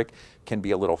rhetoric can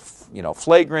be a little,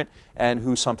 flagrant, and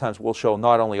who sometimes will show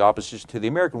not only opposition to the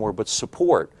American war, but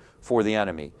support for the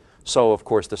enemy. So, of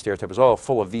course, the stereotype is,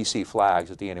 full of VC flags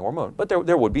at the anti-war movement. But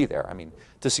there would be there. I mean,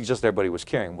 to suggest everybody was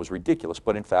carrying was ridiculous.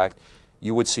 But in fact,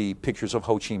 you would see pictures of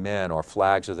Ho Chi Minh or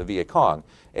flags of the Viet Cong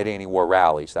at anti-war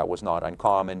rallies. That was not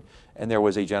uncommon. And there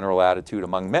was a general attitude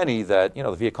among many that,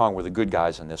 the Viet Cong were the good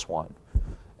guys in this one.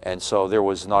 And so there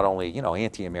was not only,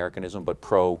 anti-Americanism, but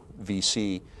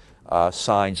pro-VC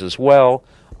signs as well.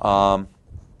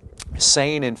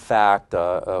 Sain, in fact,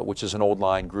 which is an old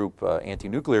line group,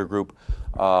 anti-nuclear group,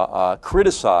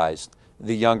 criticized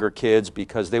the younger kids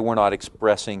because they were not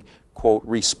expressing, quote,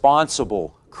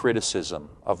 responsible criticism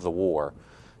of the war.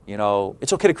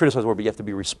 It's okay to criticize the war, but you have to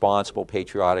be responsible,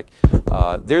 patriotic.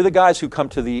 They're the guys who come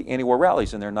to the anti-war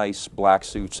rallies in their nice black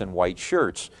suits and white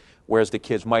shirts, whereas the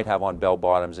kids might have on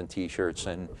bell-bottoms and T-shirts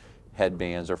and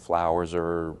headbands or flowers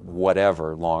or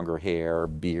whatever, longer hair,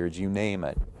 beards, you name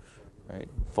it. Right?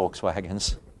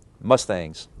 Volkswagens,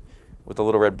 Mustangs with the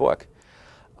little red book.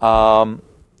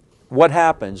 What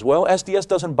happens? Well, SDS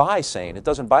doesn't buy Sain. It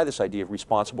doesn't buy this idea of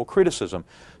responsible criticism.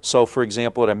 So, for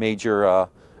example, at a major a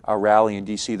rally in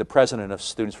D.C., the president of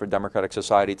Students for Democratic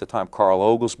Society at the time, Carl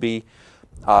Oglesby,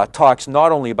 talks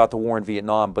not only about the war in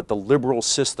Vietnam, but the liberal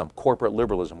system, corporate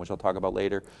liberalism, which I'll talk about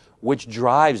later, which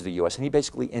drives the U.S. And he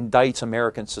basically indicts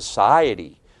American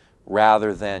society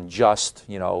rather than just,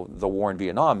 the war in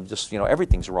Vietnam. Just,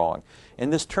 everything's wrong.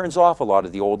 And this turns off a lot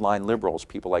of the old line liberals,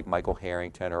 people like Michael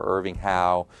Harrington or Irving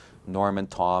Howe, Norman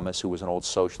Thomas, who was an old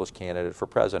socialist candidate for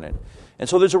president. And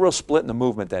so there's a real split in the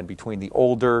movement then between the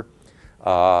older,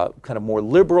 kind of more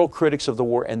liberal critics of the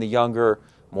war and the younger,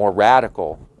 more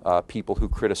radical people who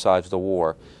criticize the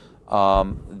war. A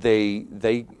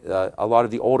lot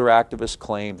of the older activists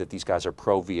claim that these guys are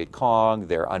pro-Viet Cong,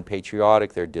 they're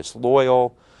unpatriotic, they're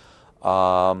disloyal.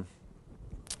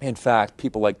 In fact,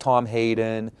 people like Tom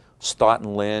Hayden,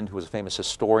 Stoughton Lind, who was a famous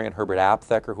historian, Herbert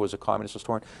Aptheker, who was a communist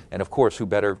historian, and of course,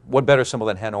 what better symbol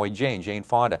than Hanoi Jane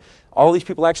Fonda. All these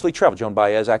people actually traveled. Joan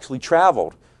Baez actually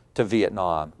traveled to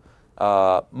Vietnam.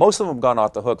 Most of them have gone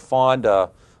off the hook.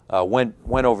 Fonda went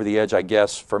over the edge, I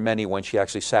guess, for many when she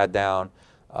actually sat down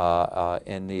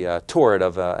in the turret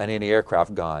of an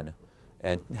anti-aircraft gun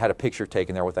and had a picture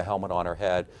taken there with a helmet on her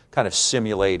head, kind of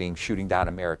simulating shooting down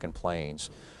American planes.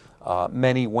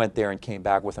 Many went there and came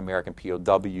back with American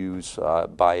POWs,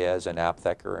 Baez and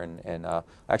Aptheker, and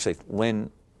actually Lind,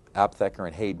 Aptheker,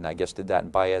 and Hayden, I guess, did that,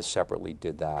 and Baez separately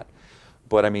did that.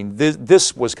 But I mean,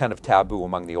 this was kind of taboo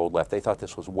among the old left. They thought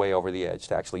this was way over the edge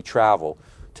to actually travel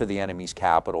to the enemy's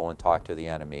capital and talk to the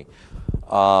enemy.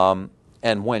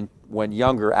 And when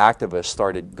younger activists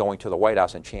started going to the White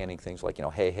House and chanting things like,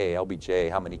 hey, hey,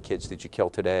 LBJ, how many kids did you kill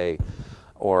today?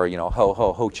 Or, ho,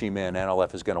 ho, Ho Chi Minh,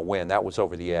 NLF is going to win. That was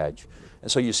over the edge.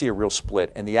 And so you see a real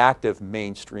split. And the active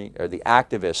mainstream, or the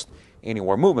activist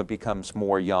anti-war movement becomes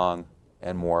more young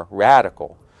and more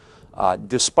radical.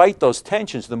 Despite those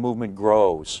tensions, the movement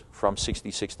grows from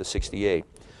 66 to 68.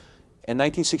 In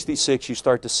 1966, you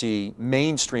start to see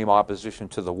mainstream opposition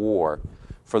to the war.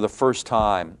 For the first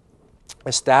time,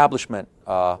 establishment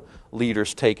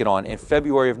leaders take it on. In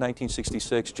February of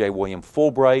 1966, J. William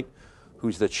Fulbright,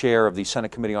 who's the chair of the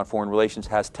Senate Committee on Foreign Relations,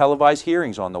 has televised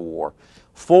hearings on the war.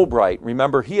 Fulbright,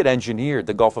 remember, he had engineered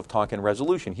the Gulf of Tonkin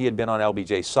resolution. He had been on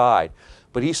LBJ's side.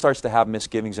 But he starts to have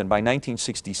misgivings, and by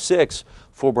 1966,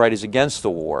 Fulbright is against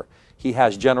the war. He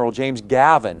has General James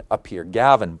Gavin appear.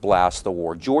 Gavin blasts the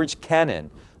war. George Kennan,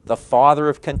 the father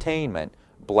of containment,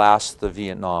 blasts the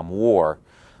Vietnam War.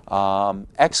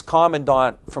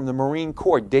 Ex-commandant from the Marine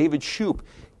Corps, David Shoup,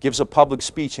 gives a public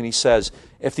speech, and he says,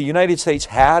 if the United States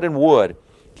had and would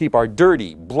keep our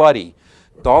dirty, bloody,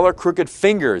 dollar-crooked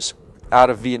fingers out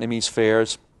of Vietnamese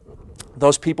affairs,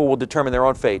 those people will determine their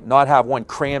own fate, not have one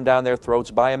crammed down their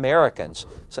throats by Americans.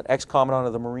 It's an ex-commandant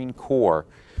of the Marine Corps.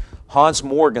 Hans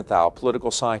Morgenthau, political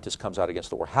scientist, comes out against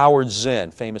the war. Howard Zinn,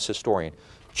 famous historian.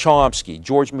 Chomsky,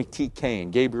 George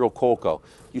McT. Gabriel Kolko.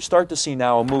 You start to see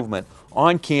now a movement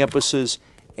on campuses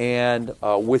and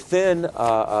within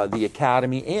the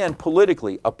academy and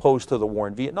politically opposed to the war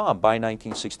in Vietnam by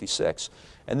 1966.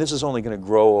 And this is only going to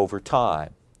grow over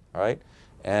time, all right?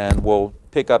 And we'll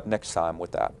pick up next time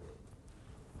with that.